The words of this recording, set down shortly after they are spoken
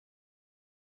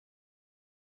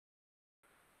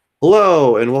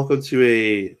Hello, and welcome to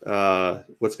a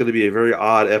what's going to be a very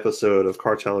odd episode of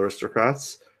Cartel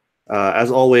Aristocrats. As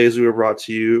always, we were brought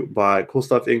to you by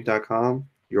CoolStuffInc.com,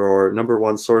 your number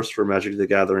one source for Magic the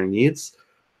Gathering needs.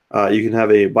 You can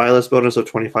have a buy list bonus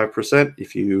of 25%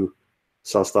 if you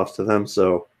sell stuff to them,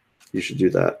 so you should do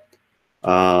that.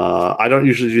 I don't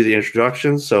usually do the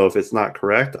introductions, so if it's not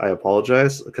correct, I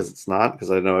apologize because it's not, because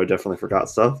I know I definitely forgot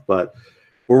stuff, but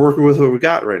we're working with what we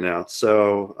got right now.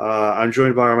 So I'm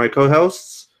joined by my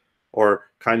co-hosts, or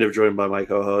kind of joined by my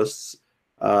co-hosts.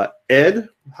 Ed,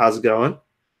 how's it going?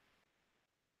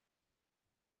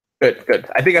 Good, good.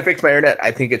 I think I fixed my internet.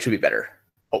 I think it should be better.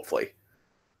 Hopefully.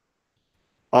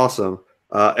 Awesome.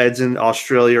 Ed's in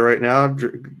Australia right now,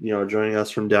 joining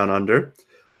us from down under.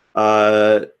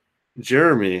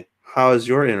 Jeremy, how is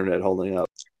your internet holding up?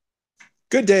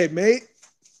 Good day, mate.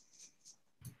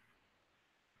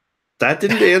 That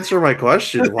didn't answer my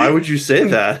question. Why would you say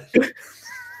that?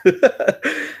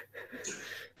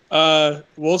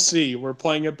 We'll see. We're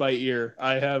playing it by ear.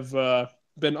 I have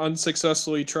been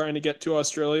unsuccessfully trying to get to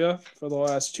Australia for the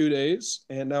last 2 days,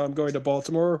 and now I'm going to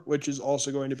Baltimore, which is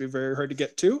also going to be very hard to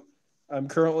get to. I'm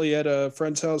currently at a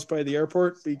friend's house by the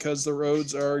airport because the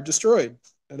roads are destroyed,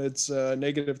 and it's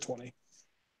negative 20.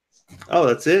 Oh,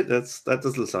 that's it. That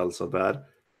doesn't sound so bad.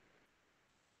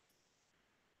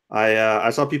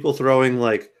 I saw people throwing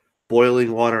like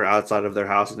boiling water outside of their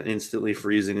house and instantly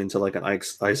freezing into like an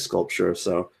ice sculpture.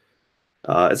 So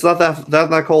it's not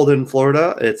that cold in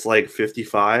Florida. It's like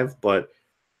 55, but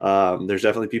there's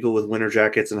definitely people with winter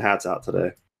jackets and hats out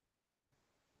today.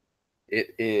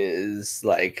 It is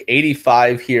like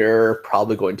 85 here,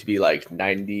 probably going to be like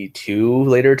 92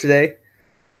 later today.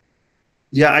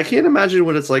 Yeah, I can't imagine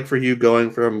what it's like for you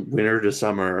going from winter to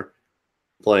summer,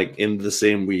 like in the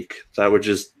same week. That would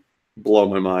just blow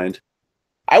my mind.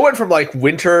 I went from like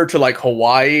winter to like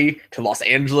Hawaii to Los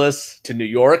Angeles to New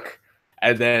York,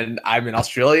 and then I'm in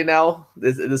Australia now.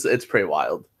 It's pretty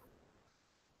wild.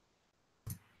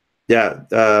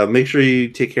 Yeah, make sure you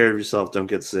take care of yourself. Don't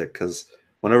get sick, because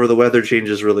whenever the weather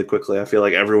changes really quickly, I feel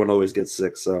like everyone always gets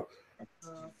sick. So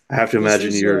I have to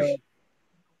imagine you're.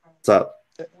 What's up?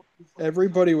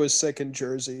 Everybody was sick in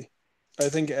Jersey. I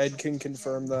think Ed can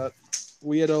confirm that.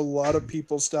 We had a lot of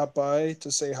people stop by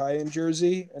to say hi in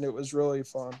Jersey, and it was really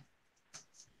fun.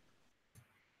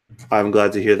 I'm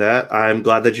glad to hear that. I'm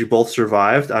glad that you both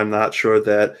survived. I'm not sure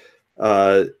that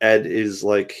Ed is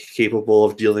like capable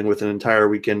of dealing with an entire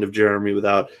weekend of Jeremy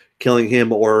without killing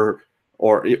him or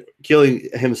killing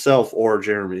himself or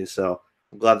Jeremy. So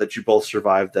I'm glad that you both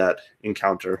survived that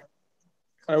encounter.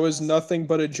 I was nothing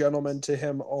but a gentleman to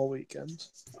him all weekend.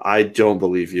 I don't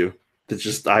believe you.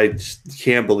 I just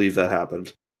can't believe that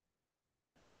happened.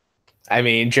 I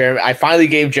mean, I finally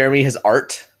gave Jeremy his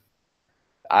art.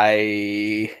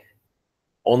 I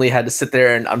only had to sit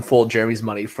there and unfold Jeremy's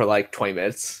money for like 20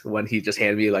 minutes when he just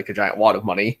handed me like a giant wad of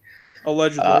money.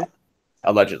 Allegedly.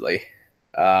 Allegedly.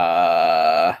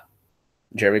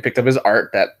 Jeremy picked up his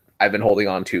art that I've been holding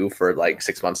on to for like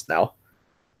 6 months now.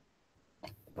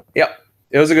 Yep.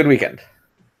 It was a good weekend.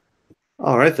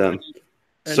 All right, then.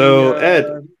 So,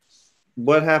 Ed,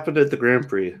 what happened at the Grand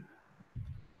Prix?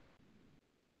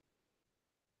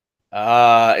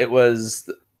 It was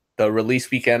the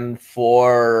release weekend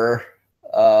for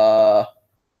Ravnica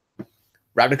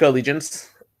Allegiance.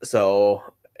 So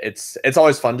it's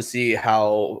always fun to see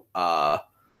how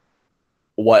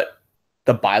what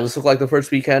the buy lists look like the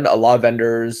first weekend. A lot of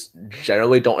vendors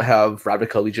generally don't have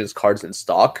Ravnica Allegiance cards in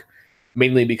stock,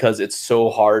 mainly because it's so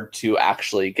hard to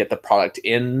actually get the product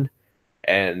in,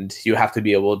 and you have to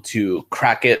be able to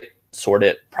crack it, sort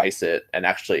it, price it, and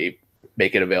actually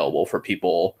make it available for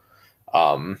people,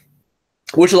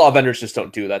 which a lot of vendors just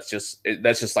don't do. That's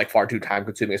just like far too time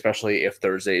consuming, especially if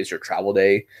Thursday is your travel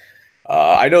day.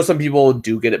 I know some people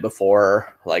do get it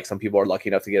before, like some people are lucky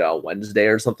enough to get it on Wednesday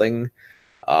or something.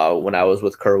 When I was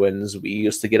with Kerwin's, we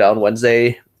used to get it on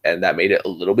Wednesday, and that made it a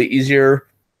little bit easier.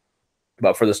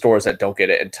 But for the stores that don't get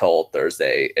it until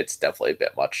Thursday, it's definitely a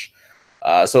bit much.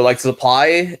 So like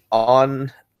supply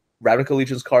on Ravnica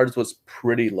Legion's cards was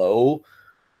pretty low,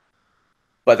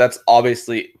 but that's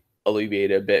obviously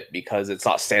alleviated a bit because it's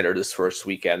not standard this first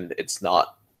weekend. It's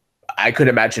not. I could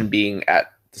imagine being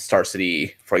at the Star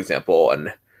City, for example,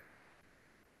 and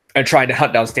trying to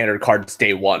hunt down standard cards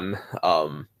day one.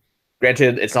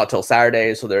 Granted, it's not till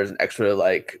Saturday, so there's an extra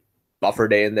like buffer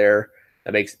day in there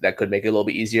that could make it a little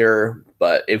bit easier.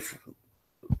 But if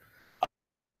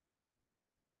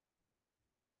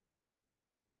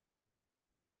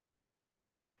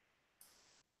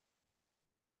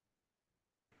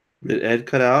Did Ed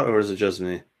cut out, or is it just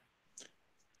me?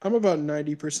 I'm about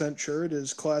 90% sure it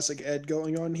is classic Ed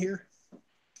going on here.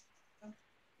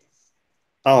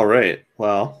 All right.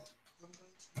 Well,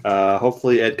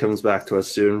 hopefully Ed comes back to us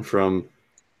soon from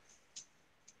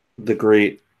the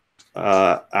great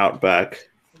outback.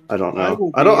 I don't I know.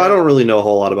 will I be. don't really know a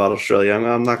whole lot about Australia.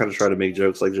 I'm not going to try to make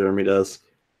jokes like Jeremy does.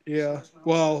 Yeah.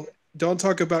 Well, don't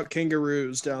talk about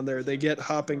kangaroos down there. They get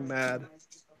hopping mad.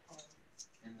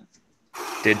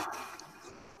 Did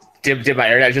my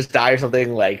internet just die or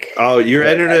something? Like, Oh, your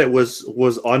internet was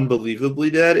unbelievably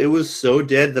dead. It was so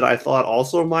dead that I thought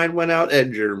also mine went out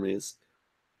and Jeremy's.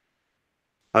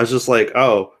 I was just like,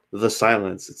 oh, the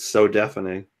silence. It's so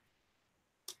deafening.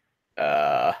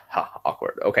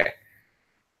 awkward. Okay.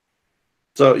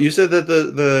 So you said that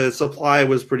the supply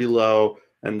was pretty low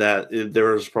and that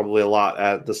there was probably a lot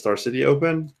at the Star City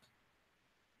Open.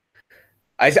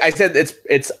 I said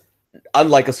it's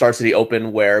unlike a Star City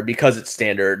Open where because it's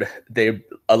standard,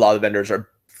 a lot of vendors are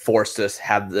forced to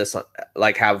have this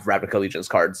like have Ravnica Legends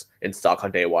cards in stock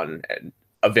on day one and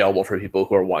available for people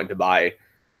who are wanting to buy,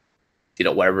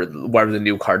 whatever the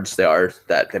new cards they are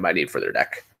that they might need for their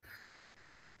deck.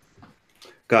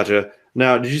 Gotcha.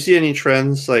 Now, did you see any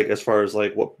trends like as far as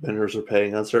like what vendors are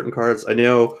paying on certain cards? I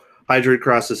know Hydrate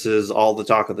Crassus is all the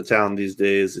talk of the town these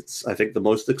days. It's I think the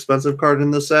most expensive card in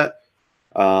the set.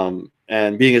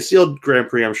 And being a sealed Grand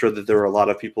Prix, I'm sure that there were a lot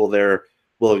of people there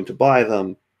willing to buy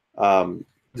them.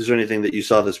 Is there anything that you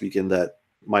saw this weekend that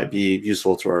might be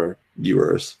useful to our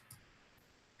viewers?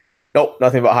 Nope,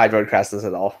 nothing about Hydroid Crassus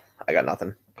at all. I got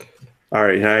nothing. All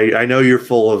right, I know you're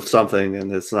full of something,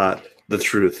 and it's not the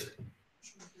truth.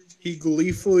 He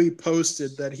gleefully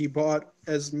posted that he bought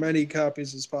as many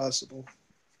copies as possible.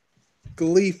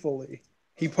 Gleefully.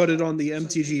 He put it on the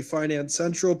MTG Finance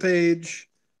Central page.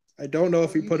 I don't know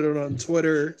if he put it on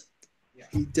Twitter.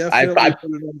 He definitely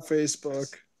put it on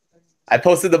Facebook. I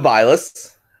posted the buy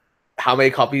list. How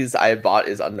many copies I have bought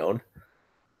is unknown.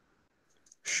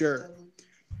 Sure.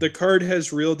 The card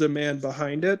has real demand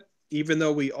behind it, even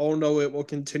though we all know it will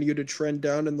continue to trend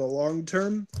down in the long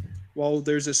term. While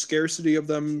there's a scarcity of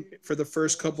them for the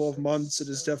first couple of months, it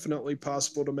is definitely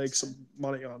possible to make some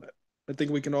money on it. I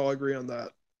think we can all agree on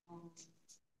that.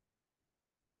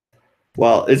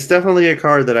 Well, it's definitely a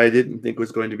card that I didn't think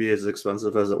was going to be as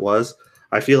expensive as it was.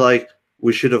 I feel like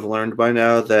we should have learned by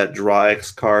now that draw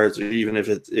X cards, or even if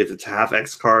it's half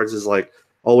X cards, is like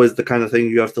always the kind of thing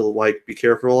you have to like be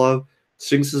careful of.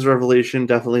 Sphinx's Revelation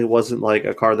definitely wasn't like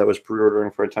a card that was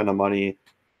pre-ordering for a ton of money.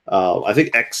 I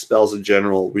think X spells in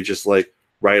general we just like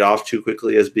write off too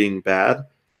quickly as being bad,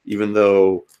 even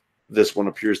though this one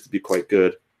appears to be quite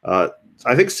good.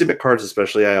 I think Simic cards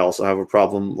especially, I also have a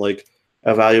problem like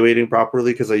evaluating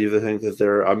properly because I either think that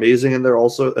they're amazing and they're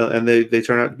also and they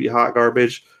turn out to be hot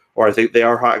garbage, or I think they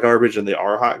are hot garbage and they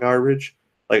are hot garbage.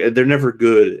 Like they're never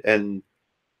good, and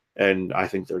I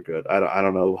think they're good. I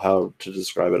don't know how to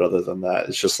describe it other than that.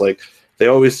 It's just like they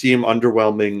always seem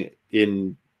underwhelming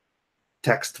in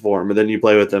text form, and then you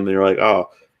play with them and you're like, oh,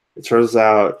 it turns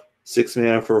out 6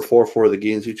 mana for a 4/4 that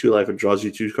gains you 2 life and draws you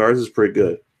 2 cards is pretty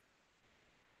good.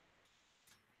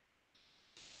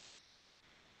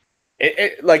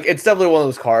 It's definitely one of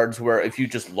those cards where if you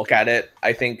just look at it,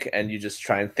 I think, and you just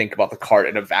try and think about the card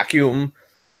in a vacuum,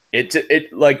 it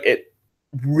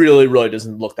really, really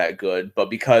doesn't look that good.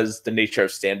 But because the nature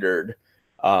of standard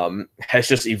has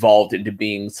just evolved into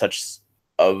being such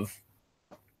of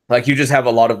like you just have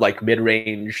a lot of like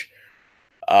mid-range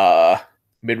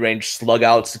slug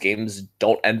outs. Games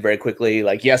don't end very quickly.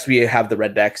 Like, yes, we have the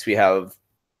red decks, we have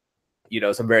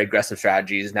some very aggressive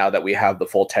strategies now that we have the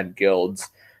full 10 guilds.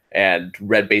 And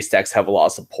red base decks have a lot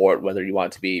of support, whether you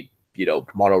want it to be,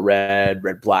 mono red,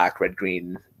 red black, red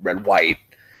green, red white,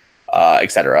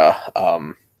 etc.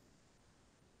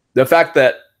 The fact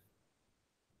that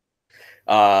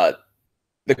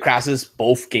the Crassus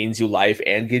both gains you life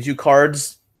and gives you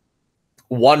cards,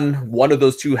 one of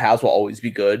those two halves will always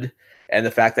be good, and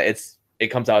the fact that it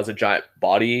comes out as a giant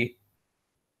body,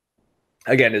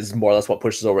 again, is more or less what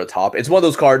pushes over the top. It's one of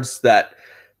those cards that,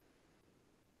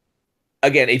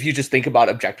 again, if you just think about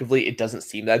it objectively, it doesn't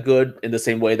seem that good in the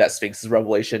same way that Sphinx's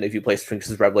Revelation, if you play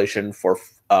Sphinx's Revelation for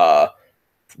 4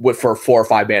 or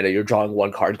 5 mana, you're drawing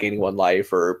 1 card, gaining 1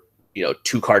 life, or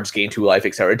 2 cards gain 2 life,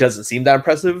 etc. It doesn't seem that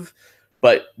impressive,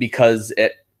 but because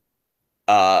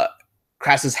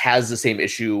Crassus has the same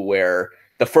issue where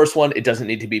the first one, it doesn't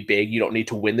need to be big. You don't need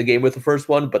to win the game with the first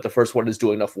one, but the first one is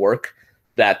doing enough work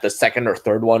that the second or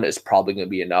third one is probably going to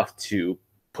be enough to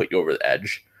put you over the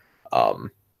edge.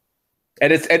 And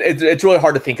it's really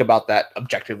hard to think about that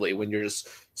objectively when you're just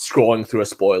scrolling through a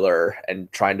spoiler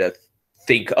and trying to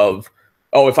think of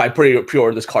oh, if I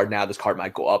pre-order this card now, this card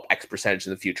might go up X percentage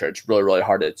in the future. It's really, really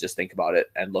hard to just think about it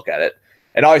and look at it.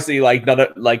 And obviously, like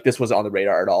this wasn't on the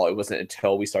radar at all. It wasn't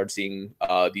until we started seeing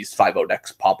these 5/0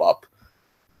 decks pop up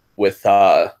with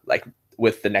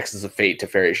with the Nexus of Fate,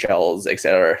 Teferi Shells,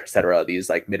 etc. These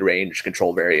like mid-range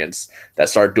control variants that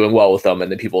started doing well with them,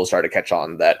 and then people started to catch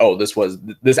on that, oh, this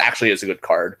actually is a good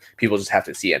card. People just have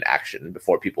to see it in action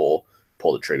before people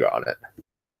pull the trigger on it.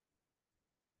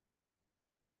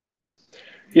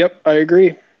 Yep, I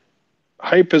agree.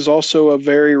 Hype is also a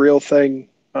very real thing.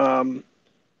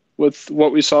 With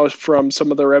what we saw from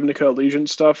some of the Ravnica Legion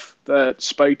stuff that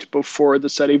spiked before the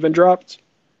set even dropped.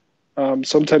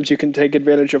 Sometimes you can take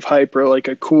advantage of hype or like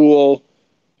a cool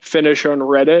finish on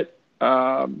Reddit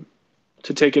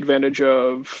to take advantage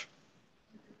of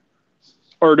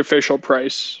artificial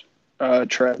price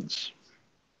trends.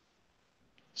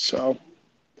 So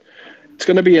it's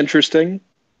going to be interesting.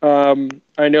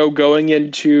 I know going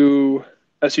into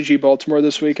SCG Baltimore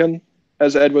this weekend,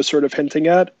 as Ed was sort of hinting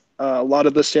at, a lot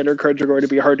of the standard cards are going to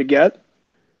be hard to get.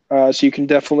 So you can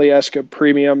definitely ask a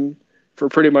premium for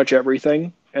pretty much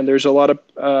everything. And there's a lot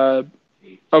of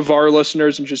our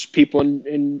listeners and just people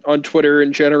on Twitter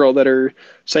in general that are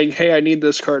saying, hey, I need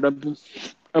this card.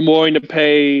 I'm willing to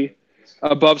pay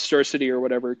above Star City or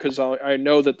whatever because I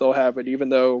know that they'll have it, even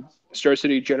though Star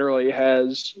City generally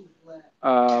has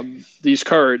these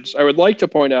cards. I would like to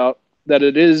point out that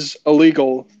it is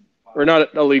illegal, or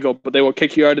not illegal, but they will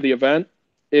kick you out of the event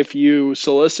if you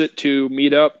solicit to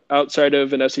meet up outside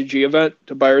of an SCG event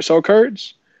to buy or sell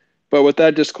cards. But with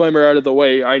that disclaimer out of the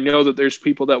way, I know that there's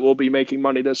people that will be making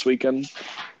money this weekend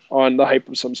on the hype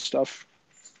of some stuff.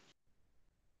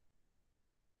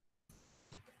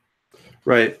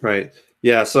 Right.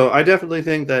 Yeah, so I definitely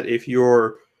think that if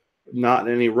you're not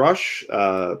in any rush,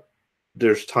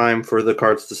 there's time for the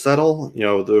cards to settle. You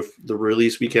know, the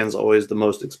release weekend's always the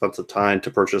most expensive time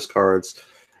to purchase cards,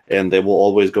 and they will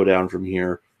always go down from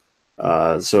here.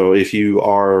 So if you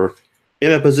are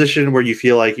in a position where you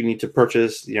feel like you need to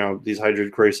purchase, you know, these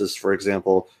Hydroid Crisis, for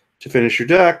example, to finish your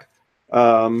deck,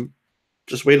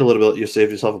 just wait a little bit. You'll save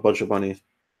yourself a bunch of money,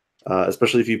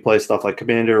 especially if you play stuff like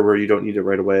Commander where you don't need it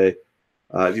right away.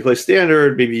 If you play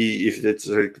Standard, maybe if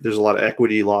there's a lot of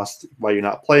equity lost while you're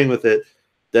not playing with it,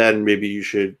 then maybe you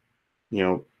should, you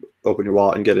know, open your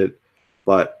wallet and get it.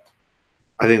 But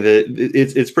I think that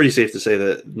it's pretty safe to say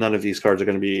that none of these cards are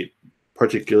going to be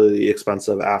particularly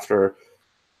expensive after,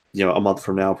 you know, a month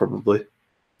from now, probably.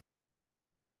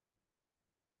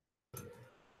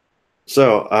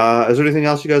 So, is there anything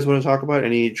else you guys want to talk about?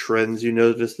 Any trends you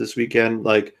noticed this weekend?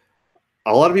 Like,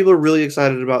 a lot of people are really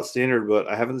excited about Standard, but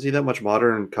I haven't seen that much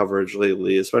Modern coverage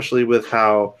lately, especially with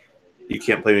how you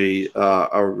can't play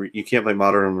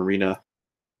Modern in Arena.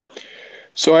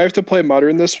 So I have to play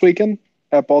Modern this weekend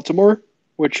at Baltimore,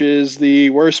 which is the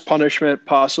worst punishment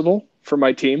possible for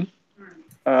my team.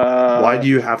 Why do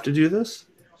you have to do this?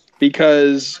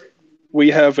 Because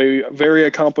we have a very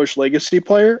accomplished Legacy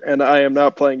player, and I am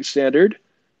not playing Standard.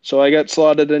 So I got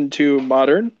slotted into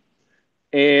Modern.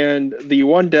 And the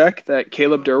one deck that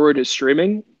Caleb Durward is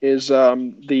streaming is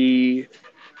the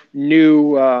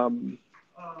new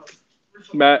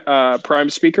Prime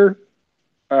Speaker,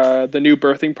 the new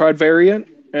Birthing Pod variant.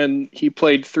 And he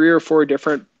played 3 or 4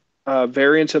 different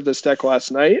variants of this deck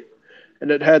last night. And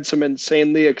it had some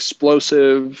insanely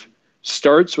explosive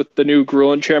starts with the new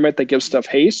Gruul enchantment that gives stuff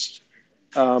haste.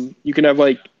 You can have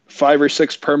like 5 or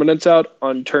 6 permanents out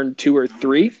on turn 2 or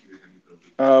 3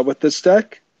 with this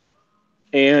deck.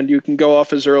 And you can go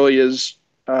off as early as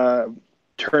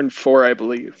turn 4, I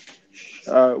believe,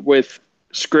 with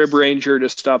Scrib Ranger to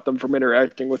stop them from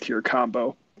interacting with your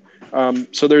combo.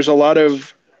 So there's a lot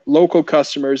of local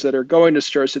customers that are going to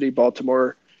Star City,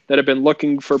 Baltimore, that have been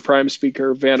looking for Prime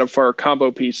Speaker Vanifar combo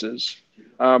pieces.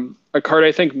 A card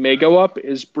I think may go up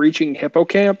is Breaching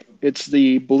Hippocamp. It's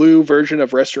the blue version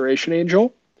of Restoration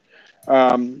Angel.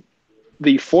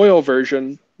 The foil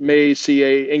version may see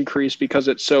a increase because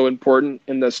it's so important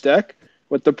in this deck.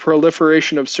 With the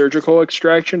proliferation of Surgical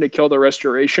Extraction to kill the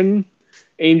Restoration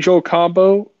Angel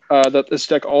combo that this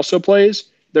deck also plays,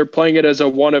 they're playing it as a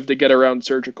one-of to get around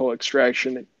Surgical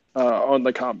Extraction on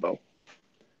the combo.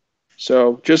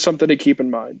 So just something to keep in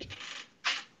mind.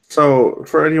 So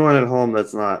for anyone at home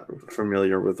that's not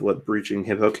familiar with what Breaching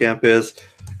Hippocamp is,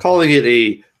 calling it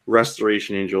a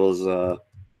Restoration Angel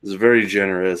is very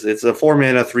generous. It's a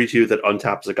 4-mana 3/2 that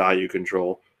untaps a guy you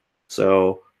control.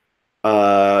 So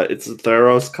it's a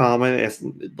Theros common. It's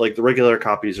like the regular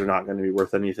copies are not going to be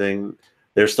worth anything.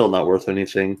 They're still not worth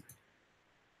anything.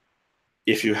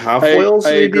 If you have foils,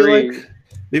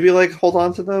 maybe hold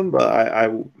on to them. But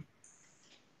I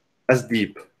that's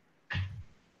deep.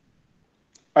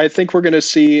 I think we're going to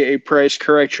see a price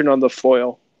correction on the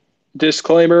foil.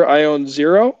 Disclaimer, I own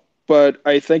zero, but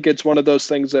I think it's one of those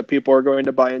things that people are going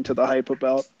to buy into the hype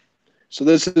about. So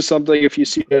this is something, if you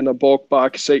see it in a bulk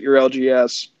box at your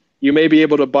LGS, you may be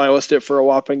able to buy list it for a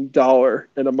whopping $1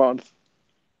 in a month.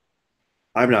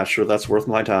 I'm not sure that's worth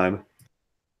my time.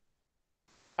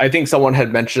 I think someone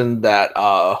had mentioned that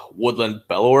Woodland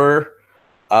Bellower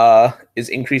is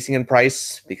increasing in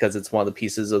price because it's one of the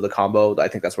pieces of the combo. I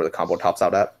think that's where the combo tops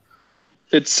out at.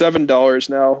 It's $7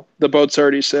 now. The boat's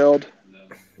already sailed.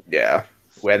 Yeah,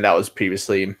 when that was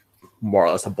previously more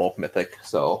or less a bulk mythic.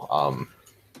 So,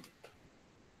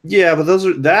 yeah, but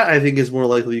that I think is more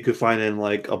likely you could find in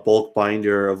like a bulk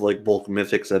binder of like bulk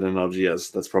mythics at an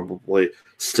LGS. That's probably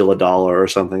still $1 or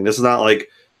something. This is not like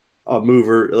a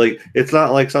mover. Like it's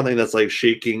not like something that's like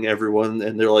shaking everyone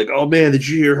and they're like, "Oh man, did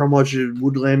you hear how much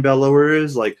Woodland Bellower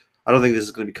is?" Like I don't think this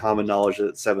is going to be common knowledge that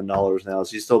it's $7 now.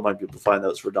 So you still might be able to find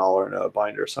those for $1 in a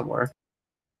binder somewhere.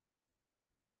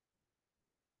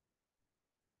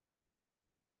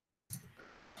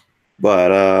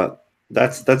 But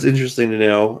that's interesting to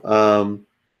know.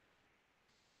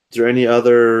 Is there any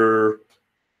other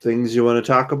things you want to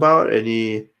talk about?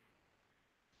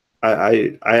 I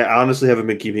honestly haven't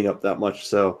been keeping up that much,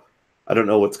 so I don't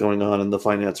know what's going on in the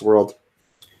finance world.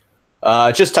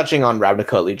 just touching on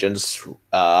Ravnica Allegiance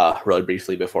really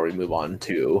briefly before we move on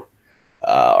to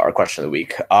our question of the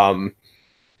week.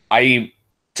 I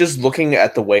just looking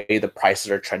at the way the prices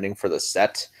are trending for the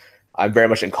set, I'm very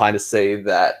much inclined to say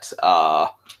that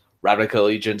Ravnica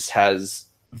Allegiance has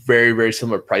very, very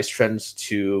similar price trends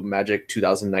to Magic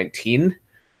 2019.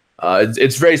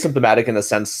 It's very symptomatic in the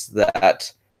sense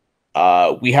that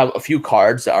we have a few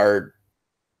cards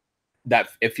that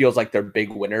it feels like they're big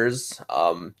winners.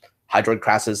 Hydroid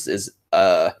Crassus is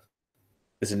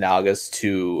analogous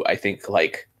to, I think,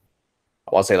 like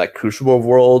I want to say like Crucible of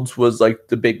Worlds was like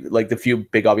the few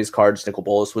big obvious cards. Nicol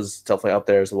Bolas was definitely out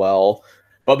there as well.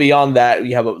 But beyond that,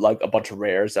 we have a bunch of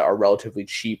rares that are relatively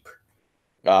cheap.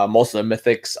 Most of the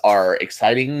mythics are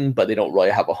exciting, but they don't really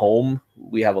have a home.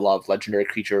 We have a lot of legendary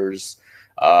creatures.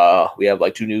 We have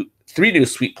like three new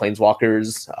sweet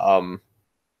planeswalkers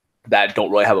that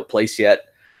don't really have a place yet.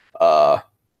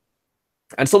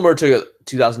 And similar to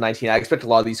 2019, I expect a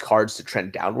lot of these cards to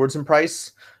trend downwards in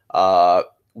price,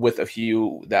 with a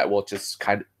few that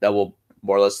will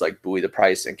more or less like buoy the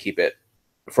price and keep it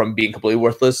from being completely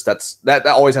worthless. That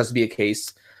always has to be a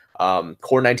case.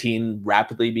 Core 19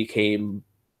 rapidly became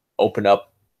open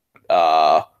up,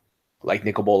 like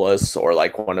Nicol Bolas or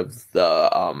like one of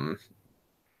the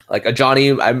like a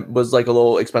Johnny was like a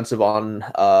little expensive on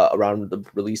around the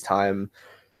release time.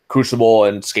 Crucible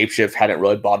and Scapeshift hadn't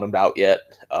really bottomed out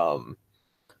yet.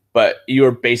 But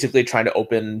you're basically trying to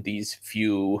open these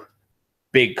few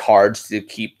big cards to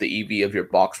keep the EV of your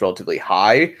box relatively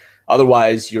high.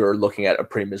 Otherwise, you're looking at a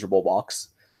pretty miserable box.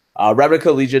 Ravnica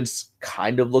Allegiance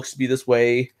kind of looks to be this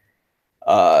way.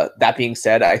 That being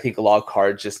said, I think a lot of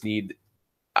cards just need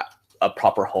a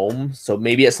proper home. So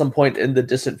maybe at some point in the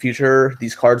distant future,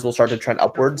 these cards will start to trend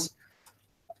upwards.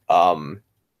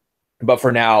 But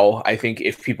for now, I think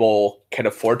if people can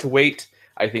afford to wait,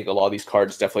 I think a lot of these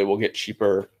cards definitely will get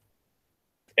cheaper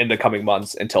in the coming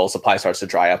months until supply starts to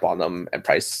dry up on them and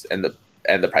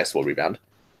the price will rebound.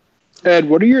 Ed,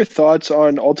 what are your thoughts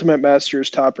on Ultimate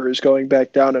Masters toppers going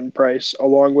back down in price,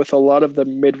 along with a lot of the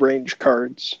mid-range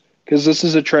cards? Because this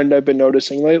is a trend I've been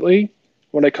noticing lately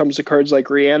when it comes to cards like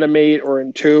Reanimate or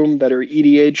Entomb that are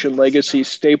EDH and Legacy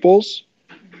staples.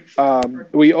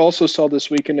 We also saw this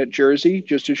weekend at Jersey,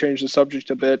 just to change the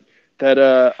subject a bit, that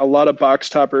a lot of box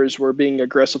toppers were being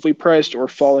aggressively priced or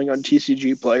falling on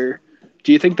TCG Player.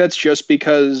 Do you think that's just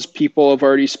because people have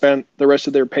already spent the rest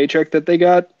of their paycheck that they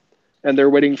got and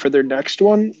they're waiting for their next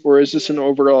one? Or is this an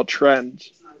overall trend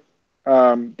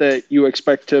that you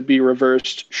expect to be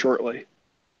reversed shortly?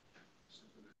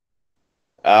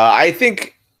 I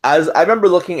think, as I remember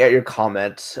looking at your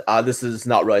comment, this is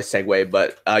not really a segue,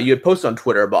 but you had posted on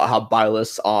Twitter about how buy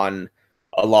lists on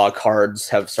a lot of cards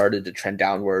have started to trend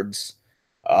downwards.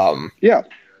 Yeah.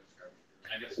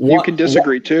 You can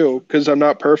disagree too, because I'm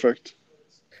not perfect.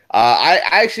 I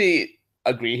actually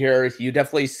agree here. You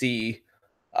definitely see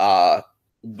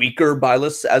weaker buy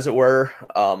lists, as it were,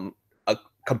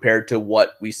 compared to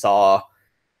what we saw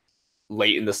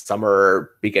late in the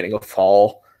summer, beginning of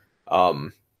fall.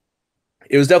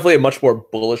 It was definitely a much more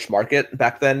bullish market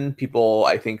back then. People,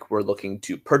 I think, were looking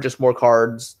to purchase more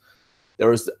cards. There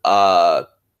was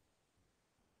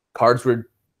cards were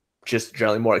just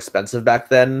generally more expensive back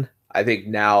then. I think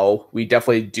now we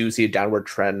definitely do see a downward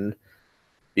trend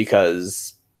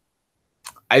because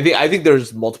I think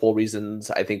there's multiple reasons.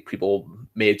 I think people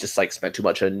may have just like spent too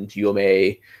much on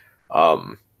UMA.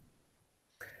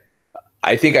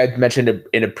 I think I mentioned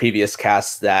in a previous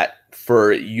cast that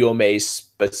for UMA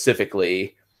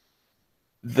specifically,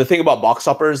 the thing about box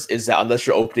toppers is that unless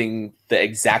you're opening the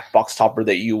exact box topper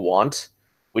that you want,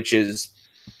 which is,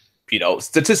 you know,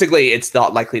 statistically, it's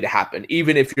not likely to happen.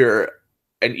 Even if you're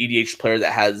an EDH player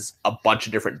that has a bunch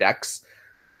of different decks,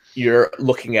 you're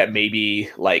looking at maybe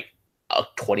like a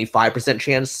 25%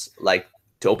 chance, like,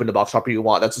 to open the box topper you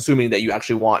want. That's assuming that you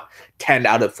actually want 10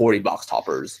 out of 40 box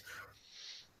toppers.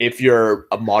 If you're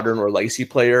a modern or legacy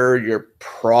player, you're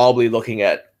probably looking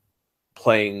at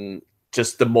playing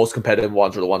just the most competitive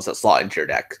ones, or the ones that slot into your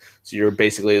deck. So you're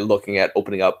basically looking at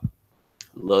opening up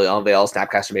Liliana Veil,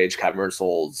 Snapcaster Mage, Cavern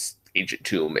Souls, Ancient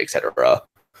Tomb, etc.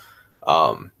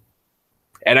 And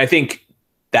I think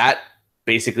that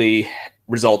basically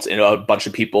results in a bunch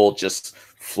of people just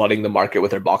flooding the market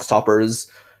with their box toppers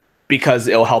because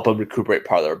it'll help them recuperate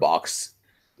part of their box.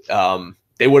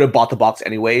 They would have bought the box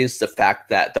anyways. The fact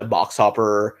that the box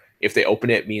topper, if they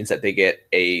open it, means that they get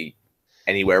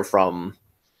anywhere from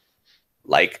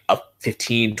like a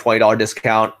 $15-$20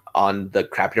 discount on the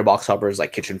crappier box toppers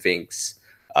like Kitchen Finks,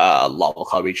 Lava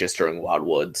Cloud Regis, Stirring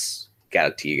Wildwoods,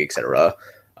 Galactique, etc.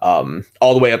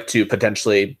 All the way up to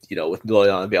potentially, you know, with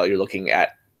Liliana Veil, you're looking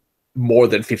at more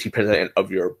than 50%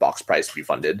 of your box price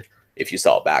refunded if you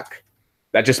sell it back.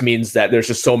 That just means that there's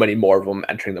just so many more of them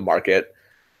entering the market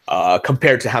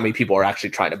compared to how many people are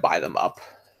actually trying to buy them up.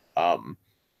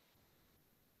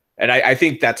 And I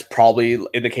think that's probably,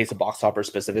 in the case of box toppers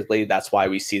specifically, that's why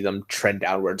we see them trend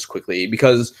downwards quickly,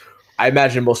 because I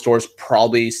imagine most stores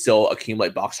probably still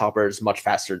accumulate box toppers much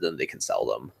faster than they can sell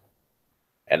them.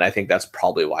 And I think that's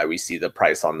probably why we see the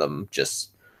price on them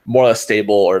just more or less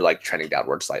stable or like trending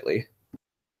downward slightly.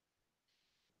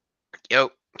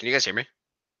 Yo, can you guys hear me?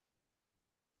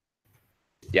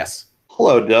 Yes.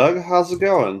 Hello, Doug. How's it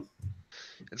going?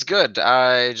 It's good.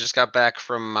 I just got back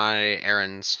from my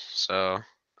errands, so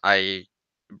I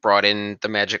brought in the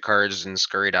magic cards and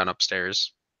scurried on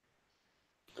upstairs.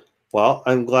 Well,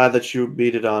 I'm glad that you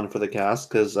beat it on for the cast,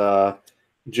 because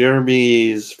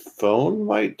Jeremy's phone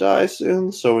might die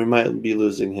soon, so we might be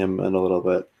losing him in a little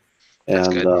bit. That's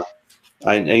And good.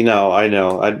 I know.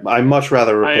 I'd much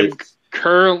rather I am replace.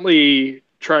 currently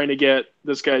trying to get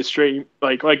this guy's stream.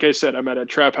 Like I said, I'm at a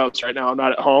trap house right now. I'm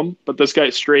not at home, but this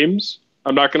guy streams.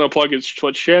 I'm not going to plug his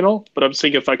Twitch channel, but I'm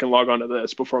seeing if I can log on to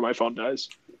this before my phone dies.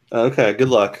 Okay, good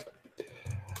luck.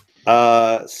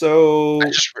 So I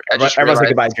just Everyone's realized, like,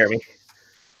 goodbye, Jeremy.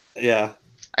 yeah,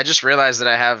 I just realized that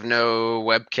I have no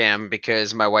webcam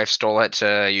because my wife stole it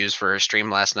to use for her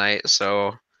stream last night,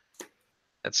 so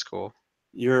that's cool.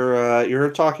 you're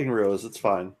a talking rose. It's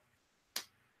fine.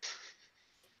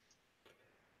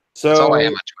 So That's all I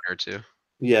am on Twitter too.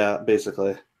 yeah,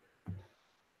 basically.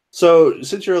 So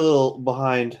since you're a little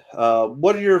behind,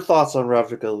 what are your thoughts on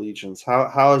Ravnica Allegiance? How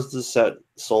has this set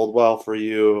sold well for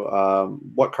you?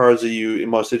 What cards are you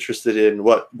most interested in?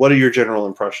 What are your general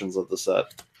impressions of the set?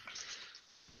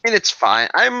 I mean, it's fine.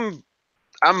 I'm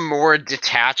more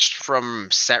detached from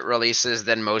set releases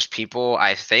than most people,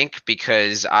 I think,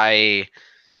 because I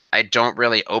don't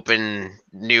really open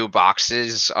new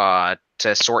boxes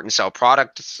to sort and sell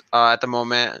products at the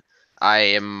moment. I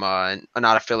am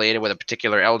not affiliated with a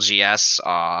particular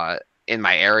LGS in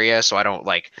my area, so I don't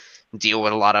like deal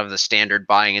with a lot of the standard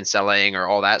buying and selling or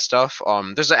all that stuff.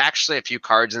 There's actually a few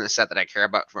cards in the set that I care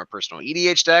about for my personal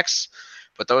EDH decks,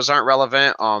 but those aren't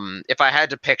relevant. If I had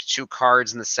to pick two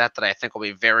cards in the set that I think will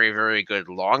be very, very good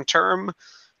long term,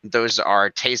 those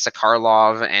are Teysa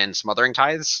Karlov and Smothering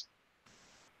Tides.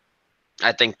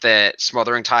 I think that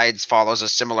Smothering Tides follows a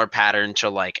similar pattern to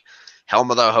like Helm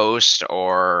of the Host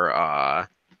or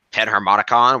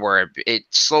Panharmonicon, where it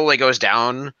slowly goes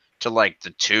down to like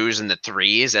the 2s and the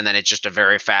 3s, and then it's just a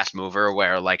very fast mover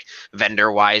where like vendor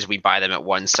wise we buy them at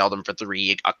 1, sell them for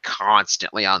 3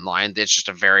 constantly online. It's just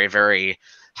a very, very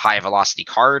high velocity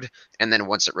card, and then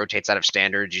once it rotates out of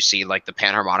standard, you see like the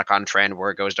Panharmonicon trend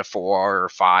where it goes to 4 or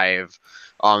 5.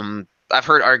 I've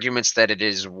heard arguments that it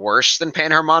is worse than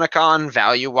Panharmonicon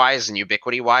value-wise and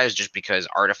ubiquity-wise, just because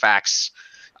artifacts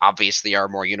obviously are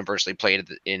more universally played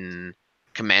in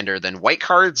Commander than white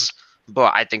cards.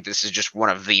 But I think this is just one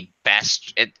of the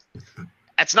best.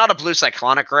 It's not a blue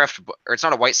Cyclonic Rift, or it's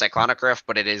not a white Cyclonic Rift,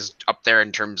 but it is up there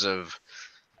in terms of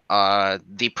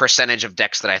the percentage of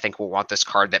decks that I think will want this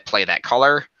card that play that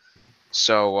color.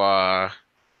 So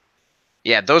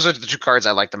yeah, those are the two cards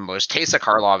I like the most. Teysa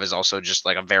Karlov is also just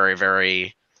like a very,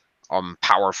 very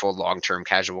powerful long-term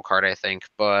casual card, I think.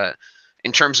 But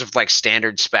in terms of like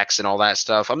standard specs and all that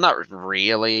stuff, I'm not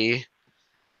really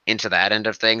into that end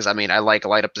of things. I mean, I like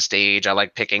Light Up the Stage. I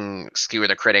like picking Skewer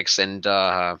the Critics and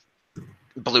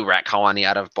Blue Rat Colony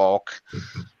out of bulk.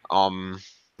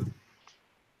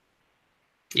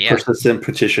 Yeah, Persistent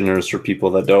petitioners for people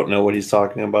that don't know what he's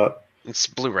talking about. it's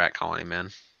Blue Rat Colony, man.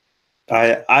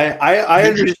 I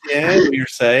understand what you're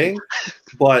saying,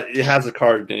 but it has a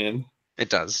card name. It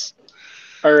does.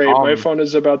 All right, my phone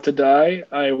is about to die.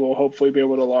 I will hopefully be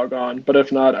able to log on, but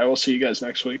if not, I will see you guys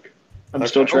next week. I'm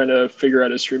still trying to figure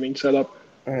out a streaming setup.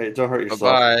 All right, don't hurt yourself.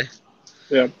 Bye-bye.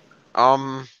 Yeah.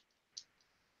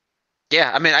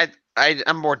 Yeah, I mean,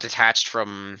 I'm more detached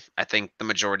from, I think, the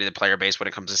majority of the player base when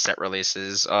it comes to set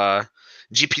releases.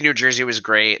 GP New Jersey was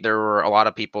great. There were a lot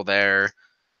of people there.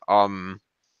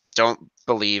 Don't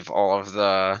believe all of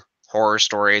the horror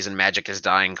stories and Magic is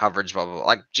dying coverage, blah, blah, blah.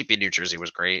 Like, GP New Jersey was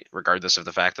great, regardless of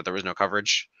the fact that there was no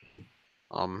coverage.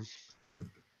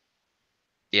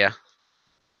 Yeah.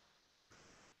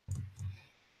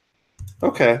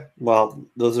 Okay, well,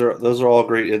 those are all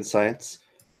great insights.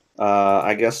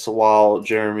 I guess while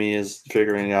Jeremy is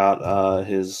figuring out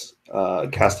his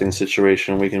casting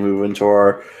situation, we can move into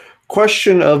our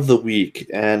question of the week.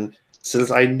 And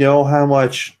since I know how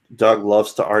much Doug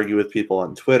loves to argue with people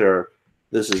on Twitter,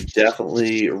 this is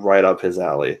definitely right up his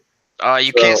alley.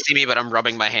 You can't see me, but I'm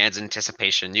rubbing my hands in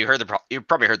anticipation. You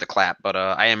probably heard the clap, but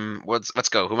I am. Let's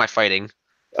go. Who am I fighting?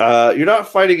 You're not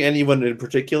fighting anyone in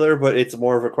particular, but it's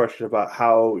more of a question about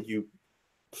how you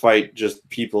fight just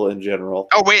people in general.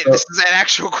 Oh wait, this is an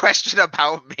actual question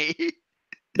about me.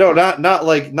 No,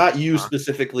 not you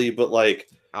specifically, but like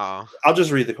I'll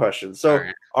just read the question. So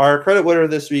our credit winner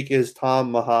this week is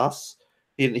Tom Mahas.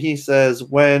 He says,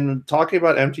 when talking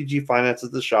about MTG Finance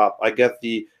at the shop, I get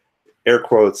the air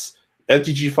quotes,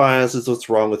 MTG Finance is what's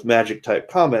wrong with Magic type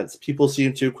comments. People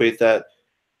seem to equate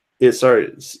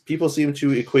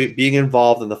being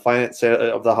involved in the finance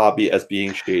of the hobby as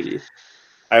being shady.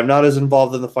 I am not as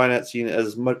involved in the finance scene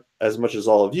as much as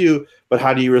all of you, but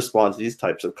how do you respond to these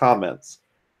types of comments?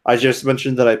 I just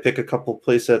mentioned that I pick a couple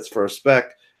playsets for a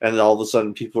spec, and then all of a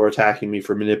sudden people are attacking me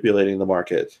for manipulating the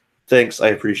market. Thanks, I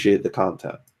appreciate the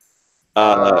content.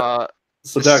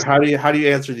 So Doug, how do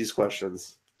you answer these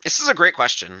questions? This is a great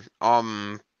question.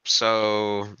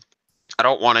 So I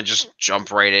don't want to just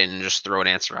jump right in and just throw an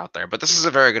answer out there, but this is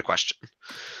a very good question.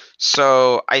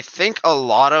 So I think a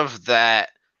lot of that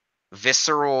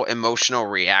visceral emotional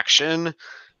reaction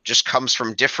just comes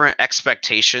from different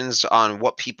expectations on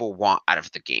what people want out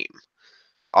of the game.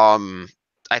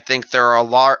 I think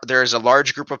there's a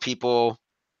large group of people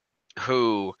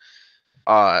who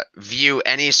view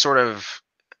any sort of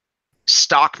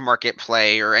stock market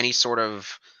play or any sort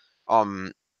of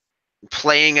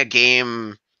playing a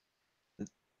game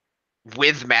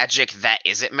with Magic that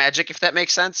isn't Magic, if that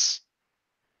makes sense.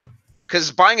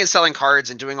 Because buying and selling cards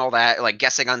and doing all that, like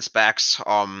guessing on specs,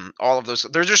 all of those,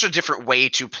 there's just a different way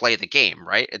to play the game,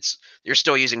 right? You're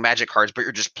still using Magic cards, but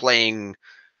you're just playing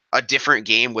a different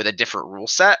game with a different rule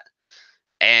set.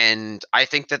 And I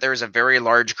think that there's a very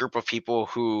large group of people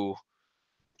who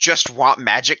just want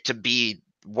Magic to be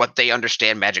what they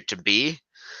understand Magic to be.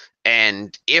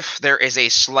 And if there is a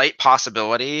slight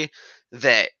possibility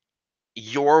that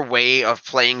your way of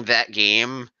playing that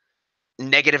game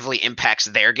negatively impacts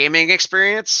their gaming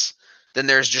experience, then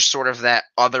there's just sort of that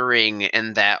othering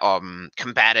and that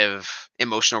combative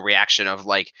emotional reaction of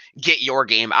like, get your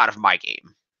game out of my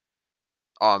game.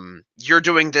 You're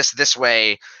doing this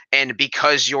way, and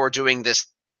because you're doing this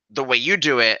the way you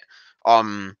do it,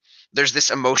 there's this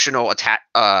emotional attack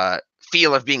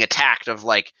feel of being attacked, of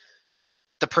like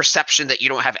the perception that you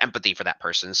don't have empathy for that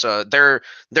person. So they're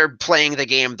playing the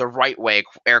game the right way,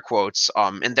 air quotes,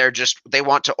 and they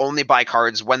want to only buy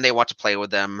cards when they want to play with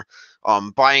them.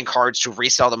 Buying cards to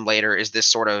resell them later is this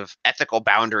sort of ethical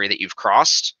boundary that you've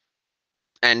crossed.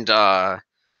 And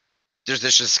there's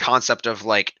this concept of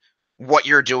like, what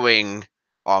you're doing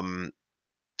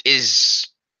is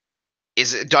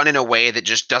done in a way that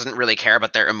just doesn't really care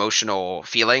about their emotional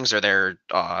feelings or their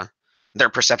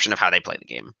perception of how they play the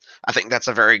game. I think that's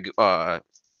a very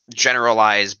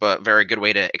generalized but very good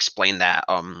way to explain that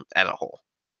as a whole.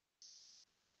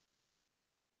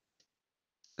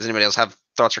 Does anybody else have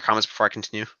thoughts or comments before I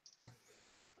continue?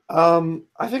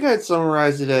 I think I'd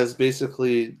summarize it as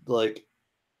basically like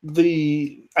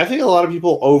I think a lot of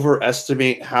people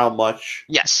overestimate how much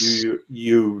you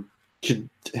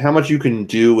can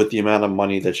do with the amount of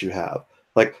money that you have.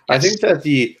 Like, yes. I think that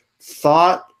the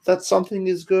thought that something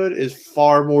is good is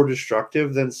far more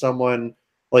destructive than someone,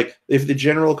 like, if the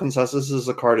general consensus is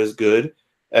a card is good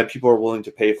and people are willing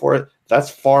to pay for it, that's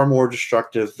far more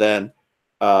destructive than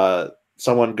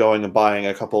someone going and buying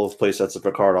a couple of play sets of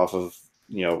a card off of,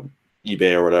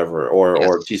 eBay or whatever,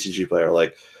 or TCG Player.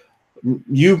 Like,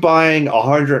 you buying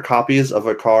 100 copies of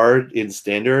a card in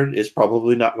Standard is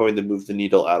probably not going to move the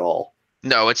needle at all.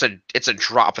 No, it's a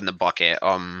drop in the bucket.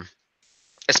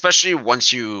 Especially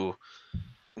once you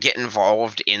get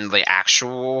involved in the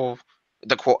actual,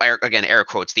 the quote again, air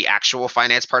quotes, the actual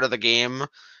finance part of the game,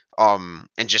 and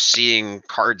just seeing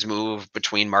cards move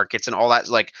between markets and all that.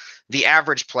 Like, the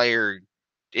average player,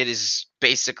 it is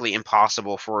basically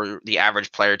impossible for the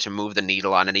average player to move the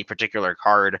needle on any particular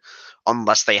card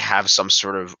unless they have some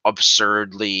sort of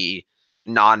absurdly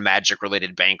non-magic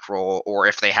related bankroll, or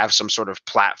if they have some sort of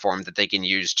platform that they can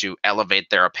use to elevate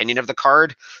their opinion of the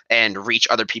card and reach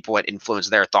other people and influence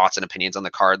their thoughts and opinions on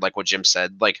the card, like what Jim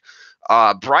said. Like,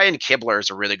 Brian Kibler is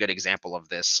a really good example of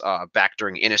this, back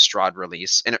during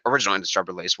original Innistrad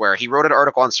release, where he wrote an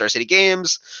article on Star City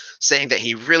Games saying that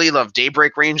he really loved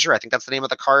Daybreak Ranger, I think that's the name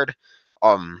of the card,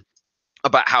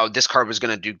 about how this card was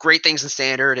going to do great things in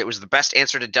Standard. It was the best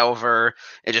answer to Delver.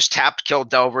 It just tapped,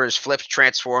 killed Delvers, flipped,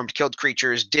 transformed, killed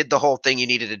creatures, did the whole thing you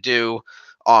needed to do.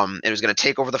 It was going to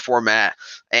take over the format.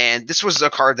 And this was a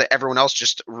card that everyone else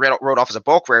just wrote off as a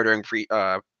bulk rare during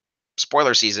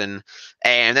spoiler season.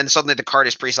 And then suddenly the card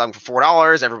is pre-selling for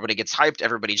 $4. Everybody gets hyped.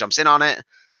 Everybody jumps in on it.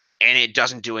 And it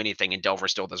doesn't do anything, and Delver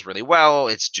still does really well.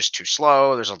 It's just too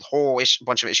slow. There's a whole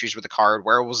bunch of issues with the card.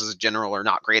 Werewolves as a general are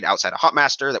not great outside of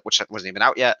Huntmaster, which wasn't even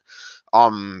out yet.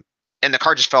 And the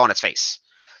card just fell on its face.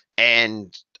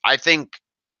 And I think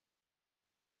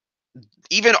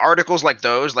even articles like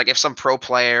those, like if some pro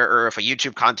player or if a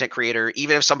YouTube content creator,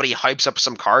 even if somebody hypes up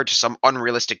some card to some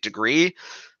unrealistic degree,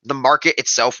 the market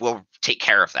itself will take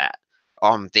care of that.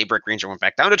 Daybreak Ranger went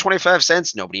back down to 25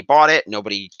 cents. Nobody bought it.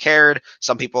 Nobody cared.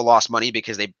 Some people lost money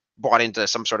because they bought into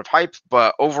some sort of hype.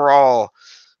 But overall,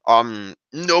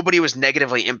 nobody was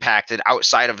negatively impacted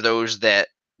outside of those that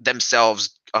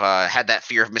themselves had that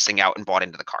fear of missing out and bought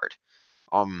into the card.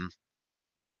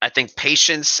 I think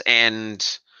patience and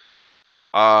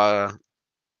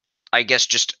I guess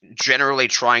just generally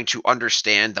trying to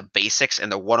understand the basics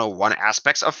and the 101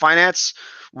 aspects of finance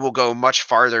will go much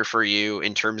farther for you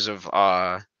in terms of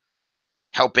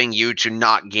helping you to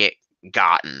not get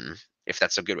gotten, if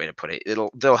that's a good way to put it.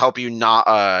 They'll help you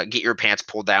not get your pants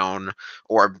pulled down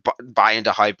or buy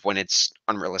into hype when it's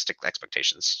unrealistic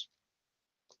expectations.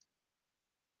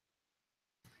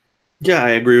 Yeah,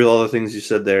 I agree with all the things you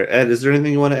said there. Ed, is there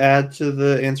anything you want to add to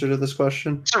the answer to this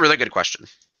question? It's a really good question.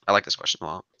 I like this question a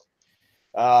lot.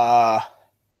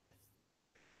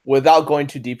 Without going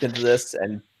too deep into this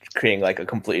and creating like a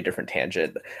completely different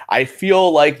tangent, I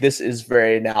feel like this is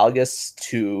very analogous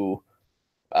to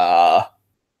the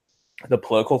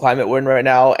political climate we're in right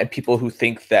now, and people who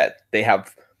think that they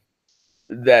have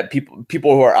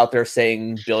people who are out there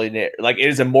saying billionaire, like it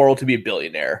is immoral to be a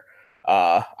billionaire.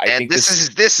 I think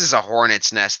this is a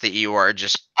hornet's nest that you are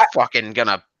just fucking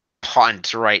gonna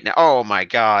punt right now. Oh my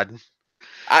god.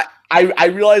 I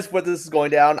realize what this is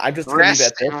going down. I'm just gonna leave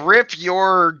it there.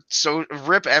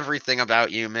 Rip everything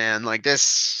about you, man. Like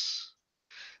this.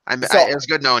 It was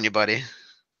good knowing you, buddy.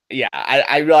 Yeah,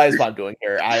 I realize what I'm doing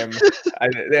here.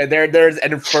 There's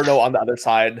an inferno on the other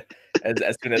side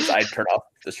as soon as I turn off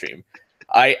the stream.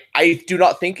 I do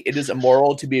not think it is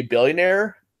immoral to be a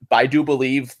billionaire, but I do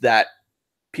believe that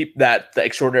that the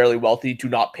extraordinarily wealthy do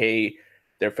not pay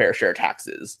their fair share of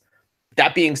taxes.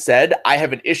 That being said, I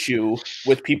have an issue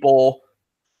with people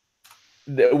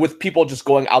just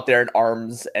going out there in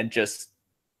arms and just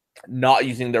not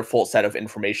using their full set of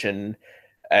information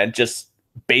and just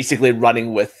basically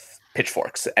running with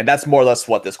pitchforks. And that's more or less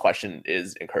what this question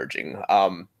is encouraging.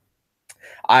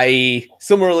 I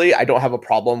don't have a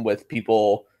problem with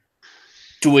people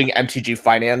doing MTG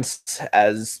finance,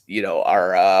 as you know,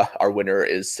 our winner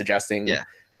is suggesting. Yeah.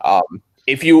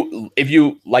 If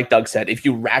you, like Doug said, if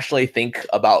you rationally think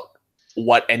about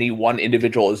what any one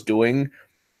individual is doing,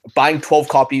 buying 12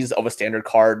 copies of a standard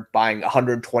card, buying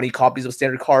 120 copies of a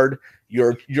standard card,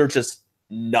 you're just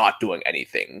not doing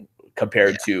anything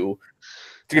compared to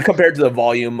the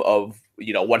volume of,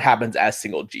 you know, what happens as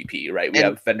single GP, right? We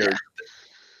have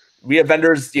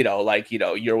vendors, you know, like, you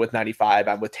know, you're with 95,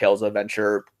 I'm with Tales of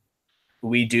Adventure.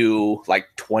 We do like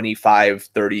 25,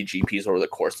 30 GPs over the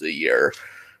course of the year.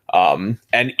 And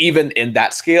even in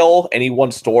that scale, any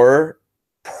one store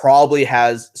probably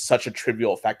has such a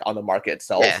trivial effect on the market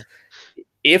itself. Yeah.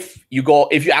 If you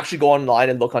actually go online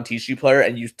and look on TCG Player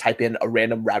and you type in a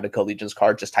random Ravnica Allegiance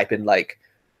card, just type in like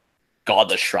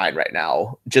Godless Shrine right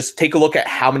now. Just take a look at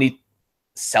how many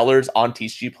sellers on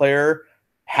TCG Player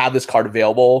have this card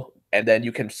available, and then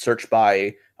you can search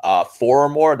by 4 or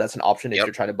more. That's an option if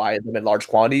you're trying to buy them in large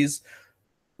quantities.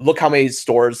 Look how many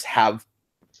stores have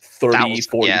 30,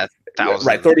 40. thousands.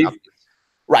 Right, 30.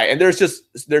 Right, and there's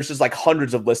just like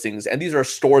hundreds of listings, and these are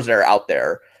stores that are out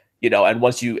there, and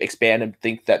once you expand and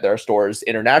think that there are stores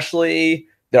internationally,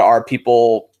 there are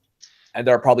people, and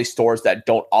there are probably stores that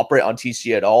don't operate on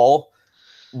TCG at all.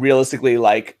 Realistically,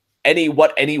 like any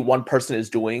one person is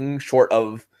doing, short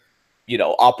of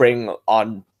operating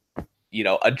on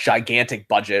a gigantic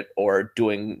budget or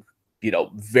doing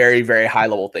very, very high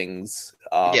level things,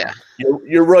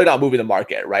 you're really not moving the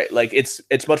market, right? Like it's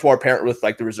much more apparent with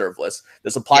like the reserve list.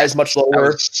 The supply is much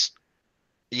lower.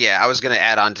 I was gonna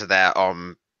add on to that.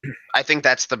 I think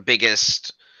that's the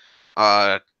biggest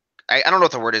I don't know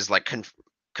what the word is, like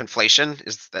conflation,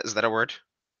 is that a word?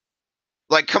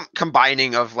 Like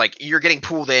combining of, like, you're getting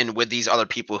pulled in with these other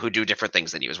people who do different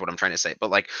things than you, is what I'm trying to say. But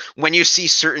like when you see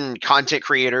certain content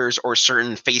creators or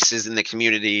certain faces in the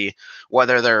community,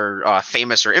 whether they're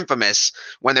famous or infamous,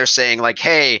 when they're saying like,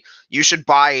 hey, you should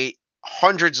buy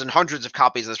hundreds and hundreds of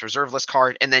copies of this reserve list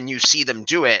card, and then you see them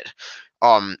do it,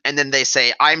 and then they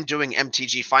say, I'm doing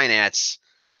MTG finance,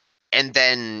 and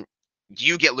then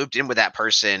you get looped in with that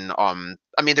person.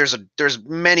 I mean, there's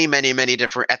many, many, many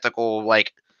different ethical,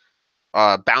 like,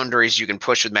 boundaries you can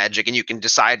push with Magic, and you can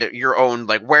decide your own,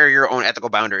 like, where your own ethical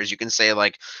boundaries. You can say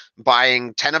like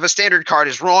buying 10 of a standard card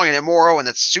is wrong and immoral, and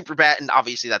that's super bad, and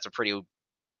obviously that's a pretty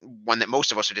one that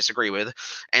most of us would disagree with.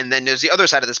 And then there's the other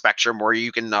side of the spectrum where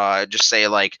you can just say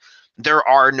like, there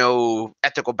are no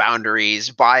ethical boundaries.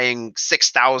 Buying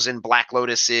 6,000 Black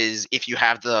Lotuses, if you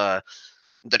have the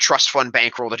trust fund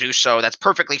bankroll to do so, that's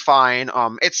perfectly fine.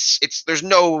 It's there's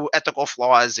no ethical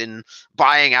flaws in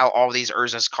buying out all these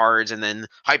Urza's cards and then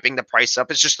hyping the price up.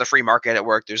 It's just the free market at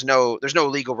work. There's no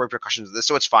legal repercussions of this,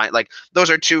 so it's fine. Like, those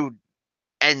are two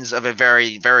ends of a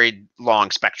very, very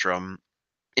long spectrum,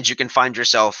 and you can find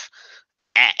yourself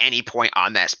at any point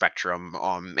on that spectrum.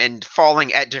 And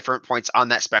falling at different points on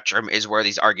that spectrum is where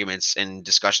these arguments and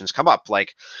discussions come up.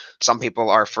 Like, some people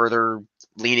are further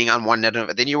leaning on one end of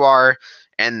it than you are,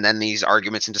 and then these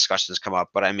arguments and discussions come up.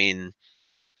 But I mean,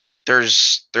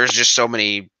 there's just so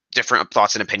many different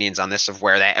thoughts and opinions on this, of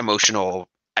where that emotional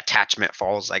attachment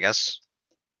falls, I guess.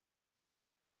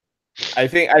 I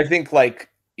think like,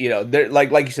 there,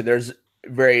 like you said, there's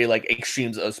very like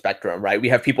extremes of spectrum, right? We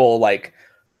have people like,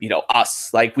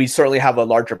 us, like, we certainly have a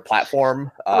larger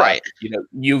platform, right?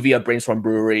 You via Brainstorm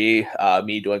Brewery,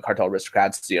 me doing Cartel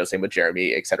Aristocrats, same with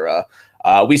Jeremy, etc.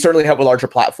 We certainly have a larger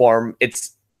platform.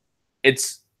 It's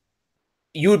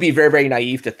you would be very, very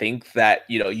naive to think that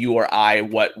you or I,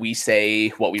 what we say,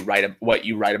 what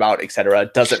you write about,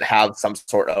 etc., doesn't have some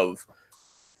sort of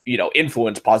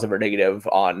influence, positive or negative,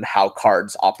 on how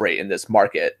cards operate in this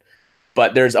market.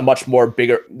 But there's a much more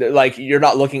bigger, like, you're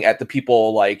not looking at the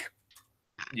people like,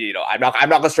 I'm not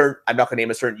gonna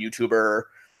name a certain YouTuber,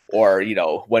 or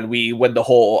when the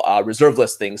whole reserve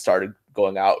list thing started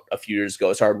going out a few years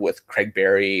ago, it started with Craig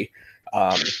Berry.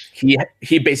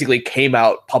 He basically came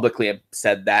out publicly and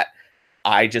said that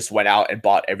I just went out and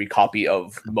bought every copy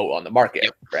of Moat on the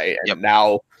market, right? And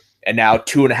now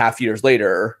 2.5 years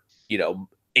later,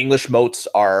 English Moats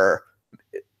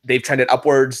they've trended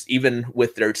upwards, even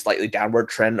with their slightly downward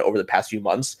trend over the past few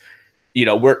months.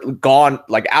 We're gone,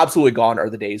 like absolutely gone are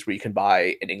the days where you can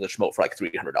buy an English Moat for like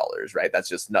 $300, right? That's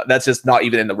just not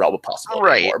even in the realm of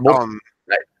possibility anymore.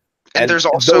 Right. And there's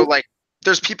also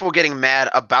there were people getting mad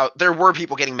about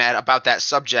that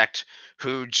subject,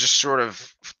 who just sort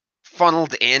of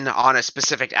funneled in on a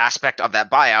specific aspect of that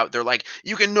buyout. They're like,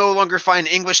 you can no longer find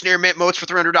English near mint moats for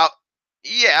 $300.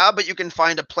 Yeah, but you can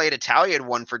find a played Italian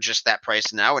one for just that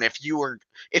price now. And if your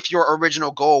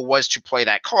original goal was to play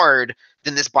that card,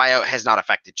 then this buyout has not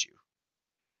affected you.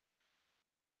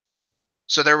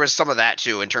 So there was some of that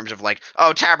too, in terms of like,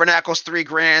 oh, Tabernacle's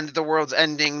 $3,000, the world's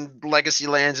ending, Legacy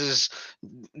Lands is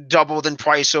doubled in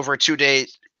price over 2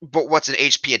 days. But what's an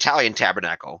HP Italian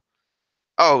Tabernacle?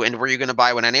 Oh, and were you going to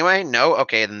buy one anyway? No?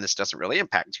 Okay, then this doesn't really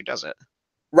impact you, does it?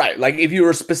 Right. Like, if you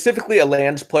were specifically a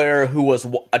Lands player who was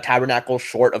a Tabernacle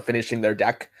short of finishing their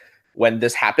deck when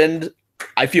this happened,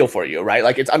 I feel for you, right?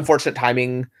 Like, it's unfortunate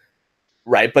timing,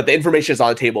 right? But the information is on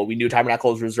the table. We knew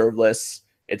Tabernacle was reserve lists.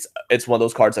 It's one of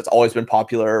those cards that's always been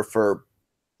popular for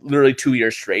literally 2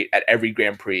 years straight. At every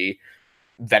Grand Prix,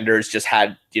 vendors just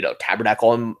had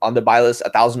Tabernacle on the buy list,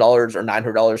 $1,000 or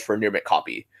 $900 for a near mint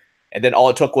copy, and then all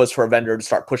it took was for a vendor to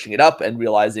start pushing it up and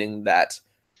realizing that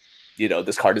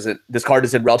this card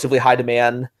is in relatively high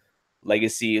demand.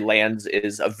 Legacy Lands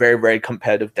is a very, very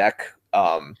competitive deck.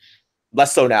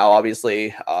 Less so now,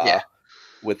 obviously,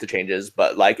 with the changes,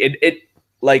 but like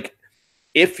like,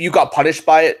 if you got punished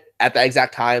by it at the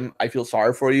exact time, I feel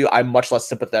sorry for you. I'm much less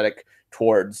sympathetic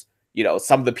towards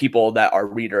some of the people that our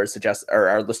readers suggest or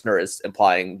our listener is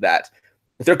implying that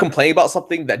if they're complaining about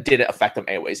something that didn't affect them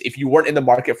anyways, if you weren't in the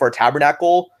market for a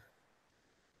Tabernacle,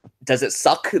 does it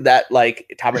suck that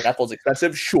like Tabernacle is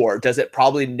expensive? Sure. Does it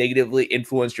probably negatively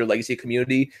influence your Legacy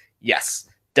community? Yes.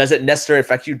 Does it necessarily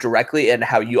affect you directly in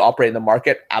how you operate in the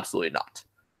market? Absolutely not.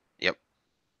 Yep.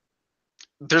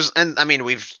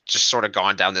 We've just sort of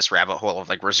gone down this rabbit hole of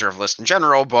like reserve list in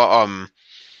general, but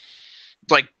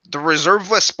like the reserve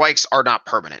list spikes are not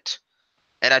permanent.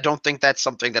 And I don't think that's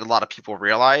something that a lot of people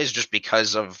realize just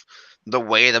because of the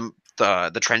way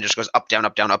the trend just goes up, down,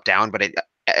 up, down, up, down, but it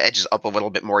edges up a little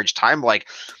bit more each time. Like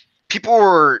people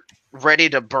were ready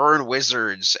to burn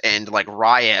Wizards and like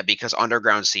riot because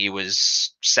Underground Sea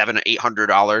was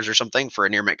 $700-800 or something for a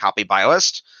near mint copy buy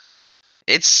list.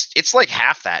 It's like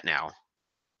half that now.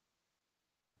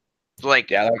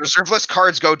 Like reserve list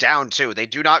cards go down too. They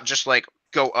do not just like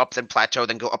go up then plateau,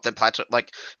 then go up then plateau.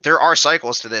 Like there are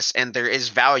cycles to this, and there is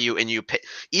value in you.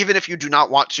 Even if you do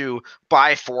not want to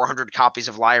buy 400 copies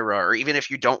of Lyra, or even if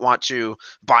you don't want to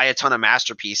buy a ton of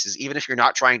masterpieces, even if you're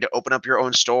not trying to open up your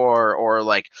own store or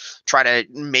like try to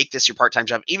make this your part-time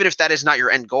job, even if that is not your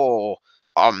end goal,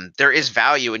 there is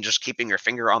value in just keeping your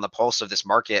finger on the pulse of this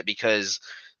market, because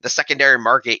the secondary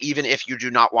market, even if you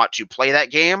do not want to play that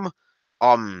game,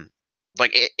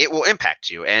 like it will impact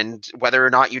you, and whether or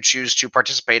not you choose to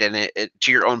participate in it to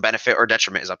your own benefit or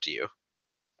detriment is up to you.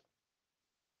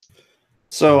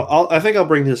 So I think I'll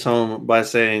bring this home by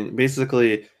saying,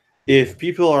 basically, if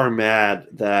people are mad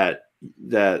that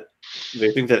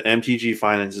they think that MTG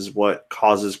finance is what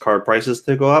causes card prices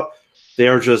to go up, they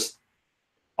are just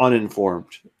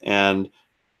uninformed. And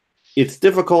it's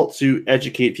difficult to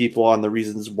educate people on the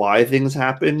reasons why things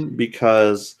happen,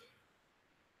 because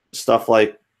stuff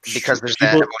like there's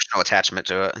that emotional attachment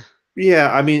to it.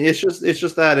 Yeah, I mean, it's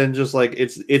just that, and just like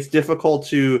it's difficult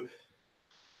to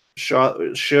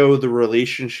show the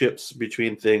relationships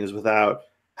between things without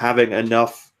having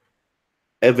enough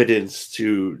evidence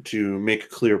to make a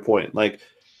clear point. Like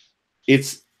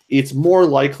it's more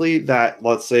likely that,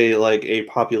 let's say, like a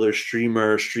popular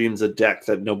streamer streams a deck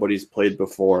that nobody's played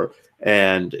before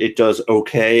and it does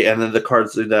okay, and then the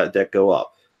cards in that deck go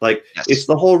up. Like It's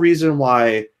the whole reason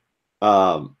why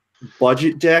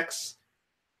budget decks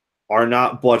are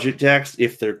not budget decks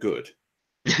if they're good.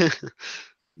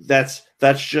 That's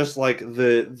just like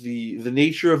the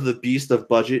nature of the beast of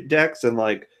budget decks. And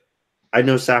like I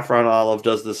know Saffron Olive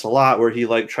does this a lot, where he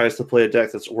like tries to play a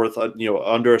deck that's worth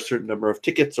under a certain number of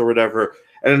tickets or whatever,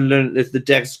 and then if the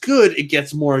deck's good, it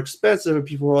gets more expensive, and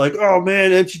people are like, "Oh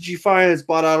man, MTG Finance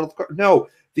bought out of the card." No,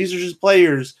 these are just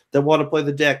players that want to play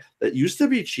the deck that used to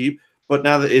be cheap, but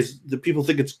now that the people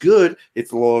think it's good,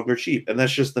 it's no longer cheap, and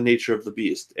that's just the nature of the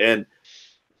beast. And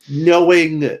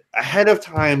knowing ahead of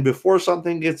time before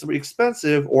something gets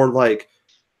expensive, or like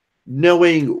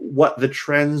knowing what the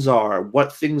trends are,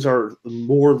 what things are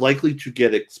more likely to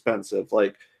get expensive.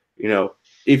 Like,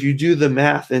 if you do the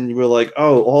math and you were like,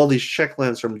 oh, all these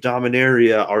checklands from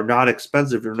Dominaria are not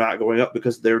expensive, they're not going up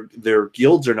because their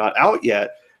guilds are not out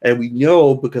yet. And we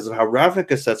know, because of how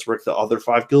Ravnica sets work, the other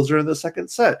 5 guilds are in the second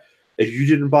set. If you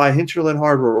didn't buy Hinterland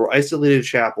Harbor or Isolated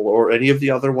Chapel or any of the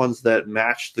other ones that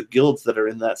match the guilds that are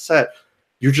in that set,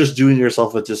 you're just doing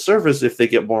yourself a disservice if they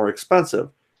get more expensive.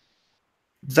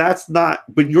 But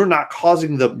you're not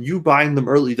causing them. You buying them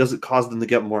early doesn't cause them to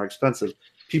get more expensive.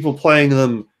 People playing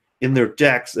them in their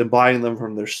decks and buying them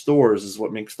from their stores is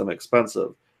what makes them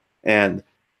expensive. And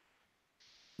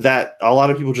that a lot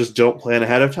of people just don't plan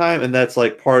ahead of time, and that's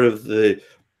like part of the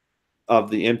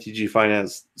MTG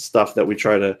Finance stuff that we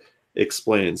try to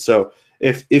explain. So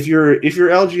if your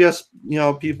LGS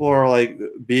people are like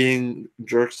being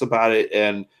jerks about it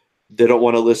and they don't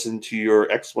want to listen to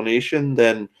your explanation,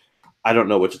 then I don't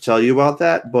know what to tell you about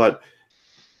that. But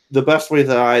the best way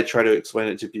that I try to explain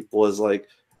it to people is like,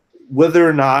 whether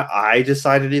or not I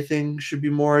decide anything should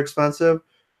be more expensive,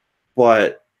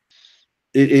 but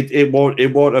it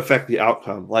won't affect the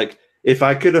outcome. Like if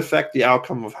I could affect the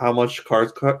outcome of how much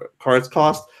cards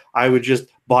cost, I would just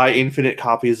buy infinite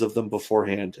copies of them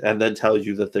beforehand and then tell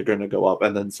you that they're going to go up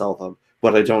and then sell them.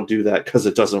 But I don't do that because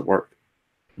it doesn't work.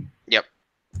 Yep.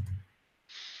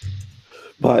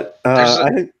 But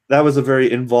I think that was a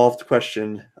very involved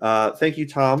question. Thank you,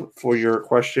 Tom, for your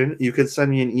question. You can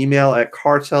send me an email at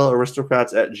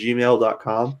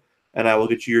cartelaristocrats@gmail.com, and I will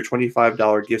get you your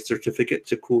 $25 gift certificate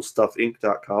to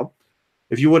coolstuffinc.com.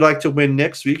 If you would like to win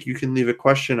next week, you can leave a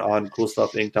question on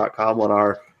coolstuffinc.com when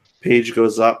our page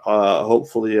goes up,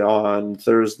 hopefully on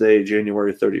Thursday,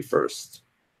 January 31st.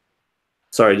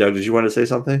 Sorry, Doug, did you want to say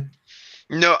something?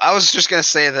 No, I was just gonna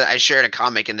say that I shared a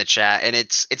comic in the chat, and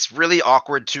it's really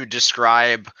awkward to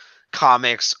describe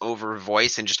comics over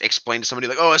voice and just explain to somebody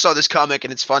like, "Oh, I saw this comic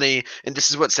and it's funny and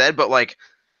this is what's said," but like,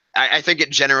 I think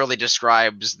it generally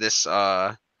describes this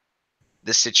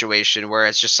situation where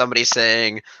it's just somebody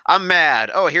saying, "I'm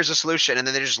mad. Oh, here's a solution," and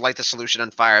then they just light the solution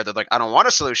on fire. They're like, "I don't want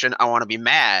a solution. I want to be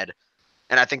mad."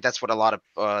 And I think that's what a lot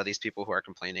of these people who are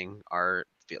complaining are.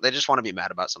 They just want to be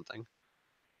mad about something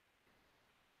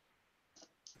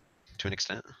to an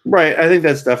extent. Right. I think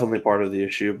that's definitely part of the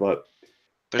issue, but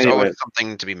There's anyway, always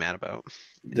something to be mad about.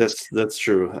 that's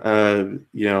true.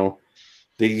 You know,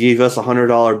 they gave us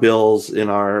 $100 bills in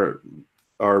our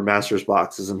master's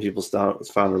boxes, and people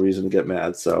found a reason to get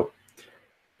mad. So,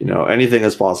 you know, anything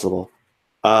is possible.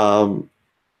 So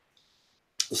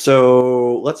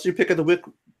let's do pick of the week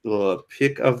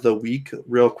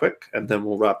real quick, and then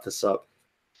we'll wrap this up.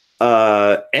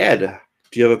 Ed,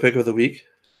 do you have a pick of the week?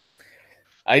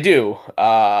 I do.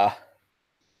 I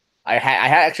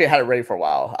actually had it ready for a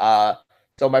while.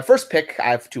 So my first pick,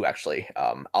 I have two actually.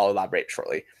 I'll elaborate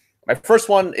shortly. My first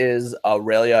one is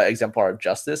Aurelia Exemplar of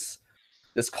Justice.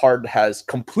 This card has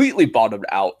completely bottomed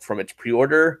out from its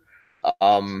pre-order.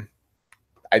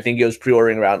 I think it was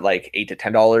pre-ordering around like $8 to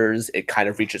 $10. It kind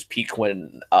of reaches peak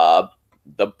when the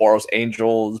Boros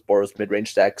Angels, Boros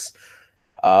mid-range decks,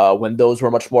 when those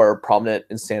were much more prominent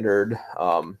in standard,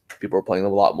 people were playing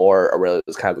them a lot more. Aurelia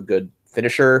was kind of a good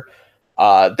finisher.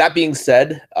 That being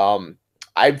said,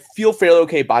 I feel fairly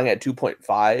okay buying it at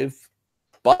 2.5,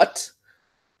 but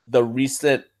the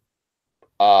recent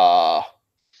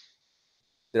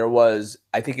there was,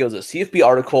 I think it was a CFB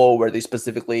article where they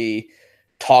specifically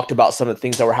talked about some of the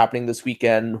things that were happening this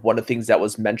weekend. One of the things that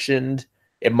was mentioned,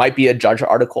 it might be a Judge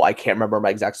article, I can't remember my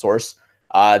exact source.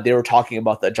 They were talking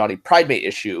about the Johnny Pridemate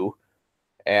issue,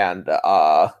 and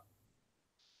the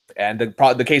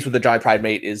case with the Johnny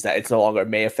Pridemate is that it's no longer a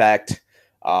May effect.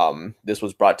 This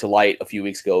was brought to light a few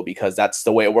weeks ago because that's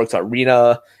the way it works on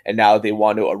Arena, and now they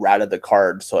want to errata the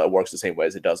card so it works the same way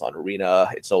as it does on Arena.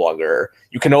 It's no longer,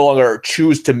 you can no longer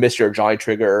choose to miss your Johnny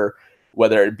trigger,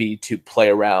 whether it be to play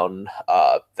around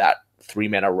that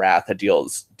 3-mana Wrath that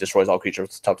destroys all creatures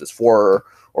with toughness 4,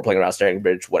 or playing around Staring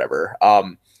Bridge, whatever.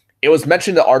 It was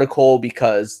mentioned in the article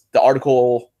because the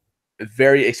article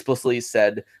very explicitly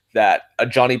said that a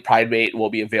Johnny Pridemate will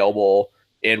be available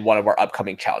in one of our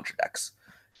upcoming Challenger decks.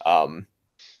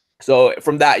 So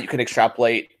from that, you can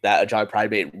extrapolate that a Johnny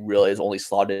Pridemate really is only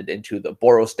slotted into the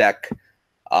Boros deck.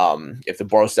 If the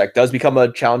Boros deck does become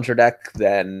a Challenger deck,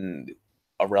 then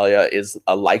Aurelia is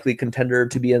a likely contender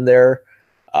to be in there,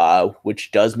 which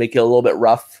does make it a little bit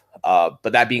rough.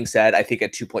 But that being said, I think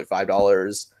at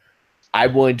 $2.5,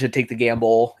 I'm willing to take the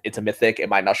gamble. It's a mythic. It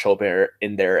might not show up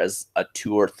in there as a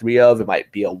 2 or 3 of. It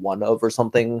might be a 1 of or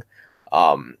something.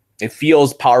 It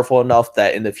feels powerful enough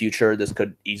that in the future, this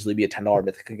could easily be a $10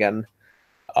 mythic again.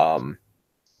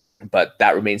 But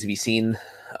that remains to be seen.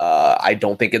 I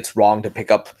don't think it's wrong to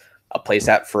pick up a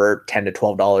playset for $10 to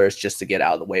 $12 just to get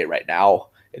out of the way right now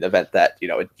in the event that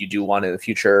you do want in the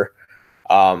future.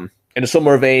 In a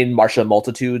similar vein, March of the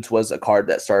Multitudes was a card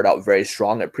that started out very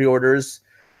strong at pre-orders.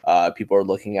 People are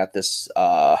looking at this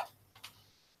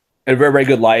in a very, very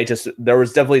good light. There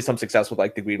was definitely some success with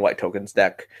like the green-white tokens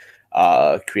deck,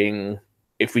 creating,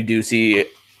 if we do see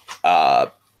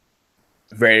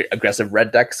very aggressive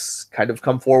red decks kind of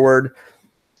come forward,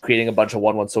 creating a bunch of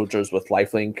 1/1 soldiers with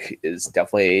lifelink is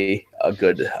definitely a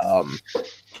good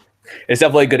it's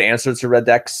definitely a good answer to red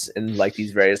decks in like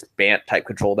these various Bant type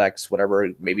control decks, whatever,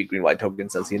 maybe green-white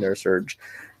tokens has seen their surge.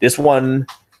 This one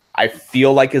I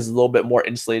feel like is a little bit more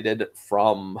insulated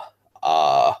from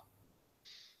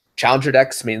Challenger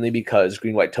decks, mainly because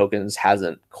green-white tokens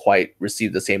hasn't quite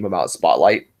received the same amount of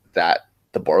spotlight that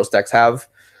the Boros decks have.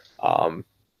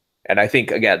 And I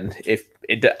think, again, if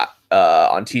it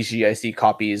on TCG I see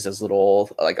copies as little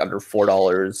like under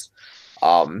 $4,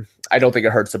 I don't think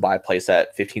it hurts to buy a playset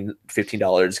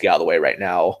 $15, get out of the way right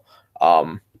now.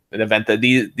 In the event that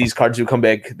these cards do come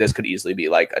big, this could easily be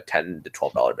like a $10 to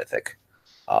 $12 mythic.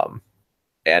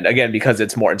 And again, because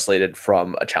it's more insulated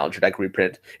from a Challenger deck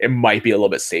reprint, it might be a little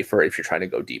bit safer if you're trying to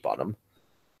go deep on them.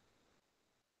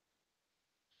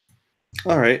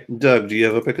 All right, Doug, do you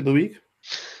have a pick of the week?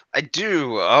 I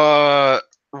do.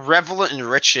 Revelant in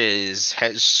Riches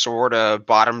has sort of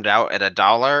bottomed out at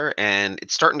 $1, and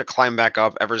it's starting to climb back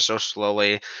up ever so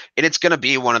slowly. And it's going to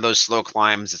be one of those slow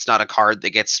climbs. It's not a card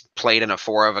that gets played in a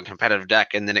 4 of a competitive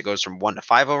deck, and then it goes from 1 to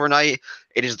 5 overnight.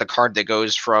 It is the card that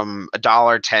goes from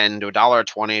 $1.10 to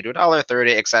 $1.20 to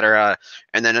 $1.30, etc.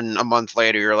 And then a month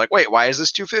later, you're like, wait, why is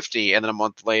this $2.50? And then a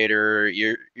month later,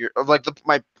 you're like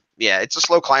it's a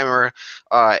slow climber.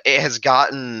 It has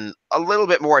gotten a little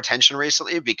bit more attention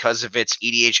recently because of its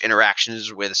EDH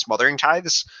interactions with Smothering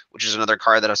Tithes, which is another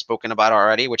card that I've spoken about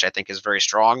already, which I think is very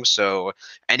strong. So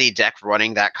any deck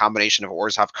running that combination of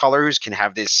Orzhov colors can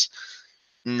have this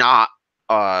not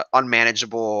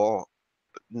unmanageable,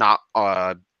 not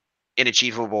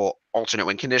inachievable alternate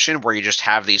win condition where you just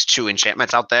have these two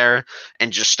enchantments out there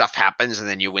and just stuff happens and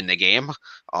then you win the game.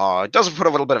 It doesn't put a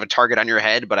little bit of a target on your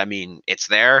head, but I mean, it's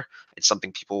there. It's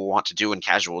something people want to do in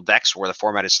casual decks where the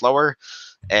format is slower.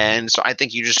 And so I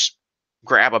think you just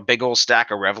grab a big old stack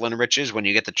of Revelin Riches when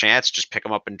you get the chance, just pick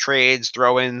them up in trades,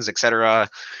 throw-ins, etc.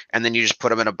 And then you just put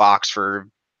them in a box for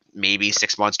maybe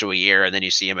 6 months to a year, and then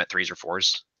you see them at 3s or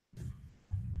 4s.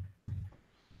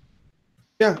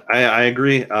 Yeah, I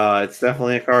agree. It's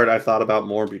definitely a card I've thought about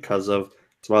more because of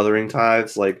Smothering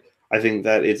Tithes. Like, I think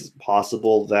that it's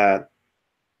possible that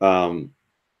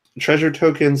treasure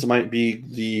tokens might be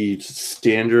the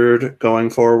standard going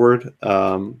forward.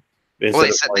 Well,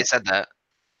 they said that.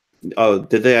 Oh,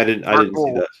 did they? I didn't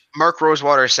see that. Mark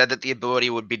Rosewater said that the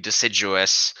ability would be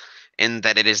deciduous in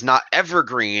that it is not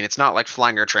evergreen. It's not like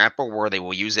Flying or Trample where they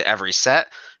will use it every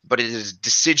set, but it is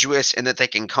deciduous in that they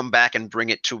can come back and bring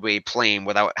it to a plane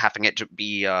without having it to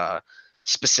be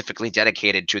specifically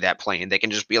dedicated to that plane. They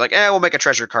can just be like, we'll make a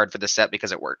treasure card for this set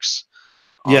because it works.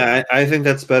 Yeah, I think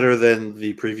that's better than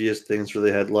the previous things where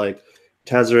they had like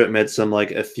Tezzeret made some like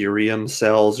Ethereum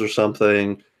cells or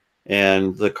something,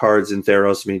 and the cards in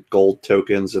Theros mean gold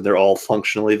tokens, and they're all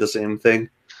functionally the same thing.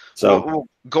 So well,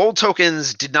 gold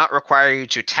tokens did not require you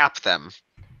to tap them.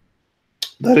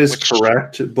 That is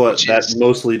correct, but that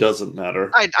mostly doesn't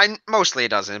matter. I mostly it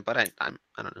doesn't, but I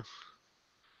don't know.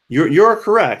 You're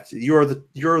correct.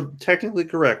 You're technically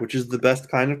correct, which is the best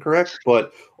kind of correct,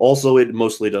 but also it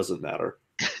mostly doesn't matter.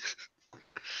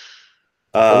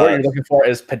 What you're looking for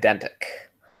is pedantic,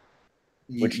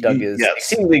 which Doug is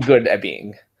exceedingly good at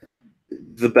being.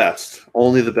 The best.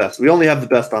 Only the best. We only have the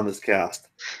best on this cast.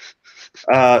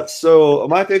 So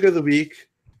my pick of the week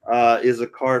is a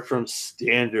card from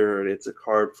Standard. It's a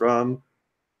card from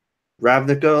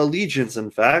Ravnica Allegiance,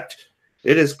 in fact.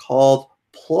 It is called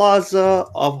Plaza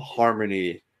of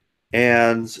Harmony.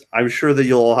 And I'm sure that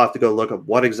you'll all have to go look up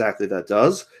what exactly that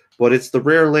does. But it's the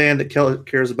rare land that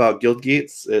cares about guild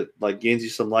gates. It like gains you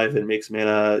some life and makes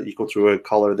mana equal to a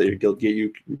color that your guild gate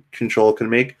you control can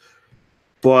make.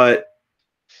 But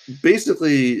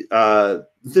basically,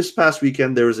 this past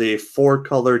weekend there was a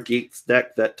 4-color gates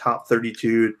deck that top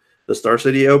 32 the Star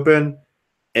City Open,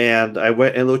 and I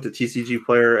went and looked at TCG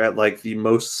Player at like the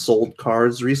most sold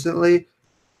cards recently.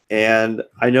 And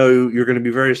I know you're going to be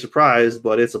very surprised,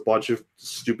 but it's a bunch of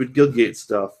stupid Guildgate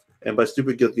stuff. And by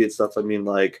stupid Guildgate stuff, I mean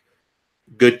like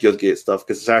good Guildgate stuff,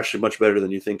 because it's actually much better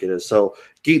than you think it is. So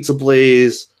Gates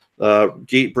Ablaze,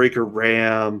 Gatebreaker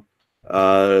Ram,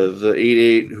 the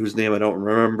 8/8 whose name I don't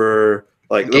remember.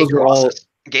 Like Gate those Colossus. are all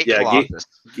Gate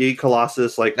Gate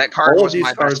Colossus. Like that card all was of these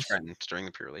my cards, best friend during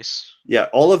the pre-release. Yeah,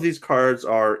 all of these cards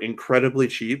are incredibly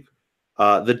cheap.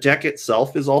 The deck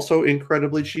itself is also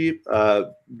incredibly cheap.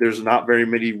 There's not very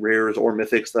many rares or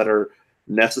mythics that are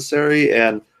necessary,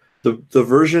 and the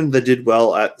version that did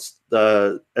well at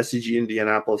the SCG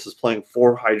Indianapolis is playing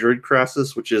 4 Hydroid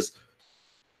Crassus, which is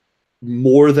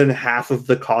more than half of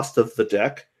the cost of the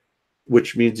deck,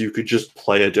 which means you could just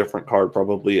play a different card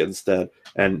probably instead,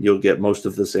 and you'll get most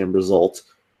of the same result.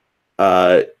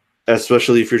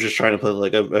 Especially if you're just trying to play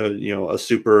like a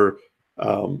super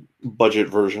budget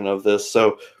version of this.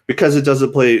 So because it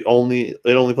doesn't play it only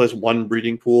plays 1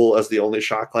 breeding pool as the only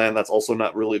shock land, that's also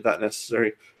not really that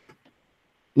necessary.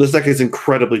 This deck is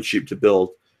incredibly cheap to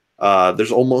build.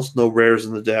 There's almost no rares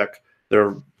in the deck.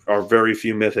 There are very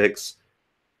few mythics.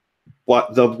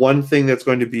 But the one thing that's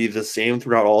going to be the same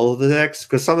throughout all of the decks,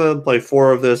 because some of them play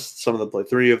 4 of this, some of them play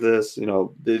 3 of this,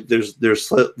 there's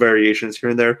slight variations here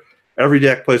and there. Every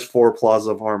deck plays 4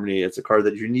 Plaza of Harmony. It's a card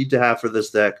that you need to have for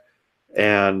this deck,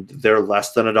 and they're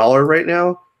less than $1 right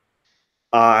now.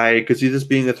 I could see this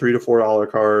being a $3 to $4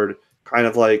 card, kind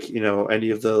of like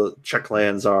any of the check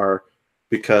lands are,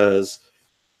 because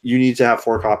you need to have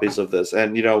 4 copies of this.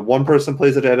 And one person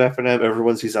plays it at FNM,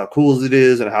 everyone sees how cool it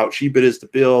is and how cheap it is to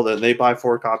build, and they buy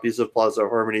 4 copies of Plaza of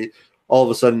Harmony. All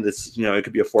of a sudden, it's it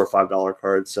could be a $4 or $5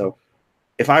 card. So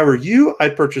if I were you,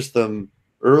 I'd purchase them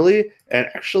early. And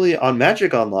actually, on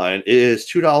Magic Online, it is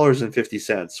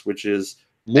 $2.50, which is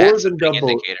more than double.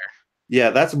 Indicator.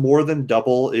 Yeah, that's more than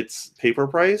double its paper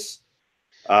price.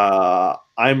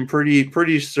 I'm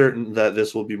pretty certain that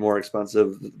this will be more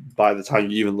expensive by the time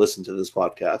you even listen to this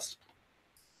podcast.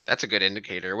 That's a good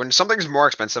indicator. When something's more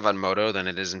expensive on Moto than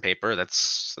it is in paper,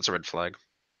 that's a red flag.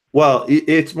 Well,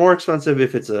 it's more expensive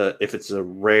if it's a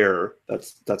rare.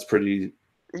 That's pretty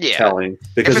Yeah. telling,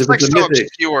 If because it's if like it's a so mythic,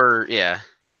 obscure, yeah.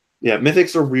 yeah,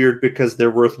 mythics are weird because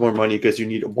they're worth more money because you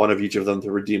need one of each of them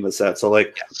to redeem a set. So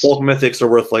like Yes. bulk mythics are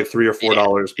worth like $3 or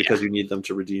 $4 Yeah, because you need them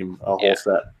to redeem a whole Yeah.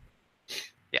 set.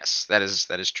 Yes, that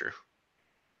is true.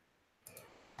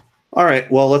 All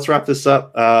right, well, let's wrap this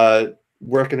up.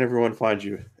 Where can everyone find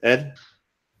you, Ed?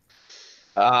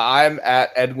 I'm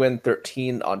at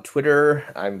Edwin13 on Twitter.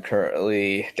 I'm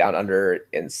currently down under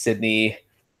in Sydney.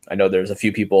 I know there's a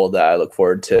few people that I look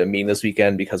forward to meeting this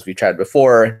weekend because we chatted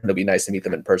before. It'll be nice to meet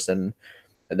them in person.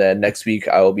 And then next week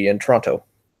I will be in Toronto.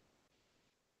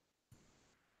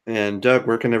 And Doug,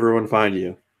 where can everyone find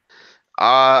you?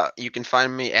 You can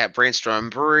find me at Brainstorm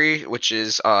Brewery, which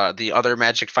is the other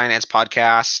Magic Finance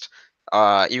podcast.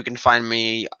 You can find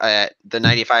me at the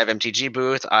 95 MTG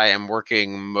booth. I am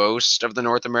working most of the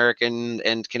North American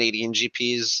and Canadian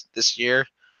GPs this year.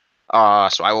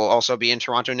 So I will also be in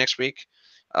Toronto next week.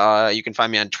 You can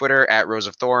find me on Twitter at Rose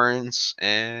of Thorns,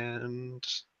 and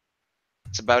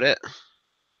that's about it.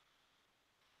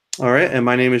 All right, and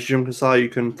my name is Jim Casale. You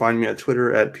can find me at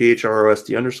Twitter at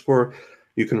PHROSD_.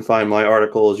 You can find my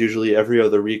articles usually every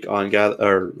other week on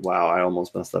I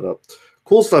almost messed that up.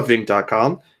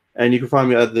 CoolStuffInc.com, and you can find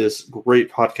me at this great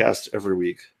podcast every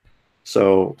week.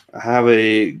 So have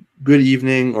a good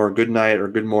evening or good night or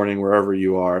good morning wherever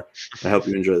you are. I hope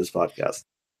you enjoy this podcast.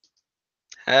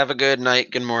 Have a good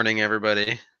night. Good morning,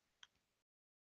 everybody.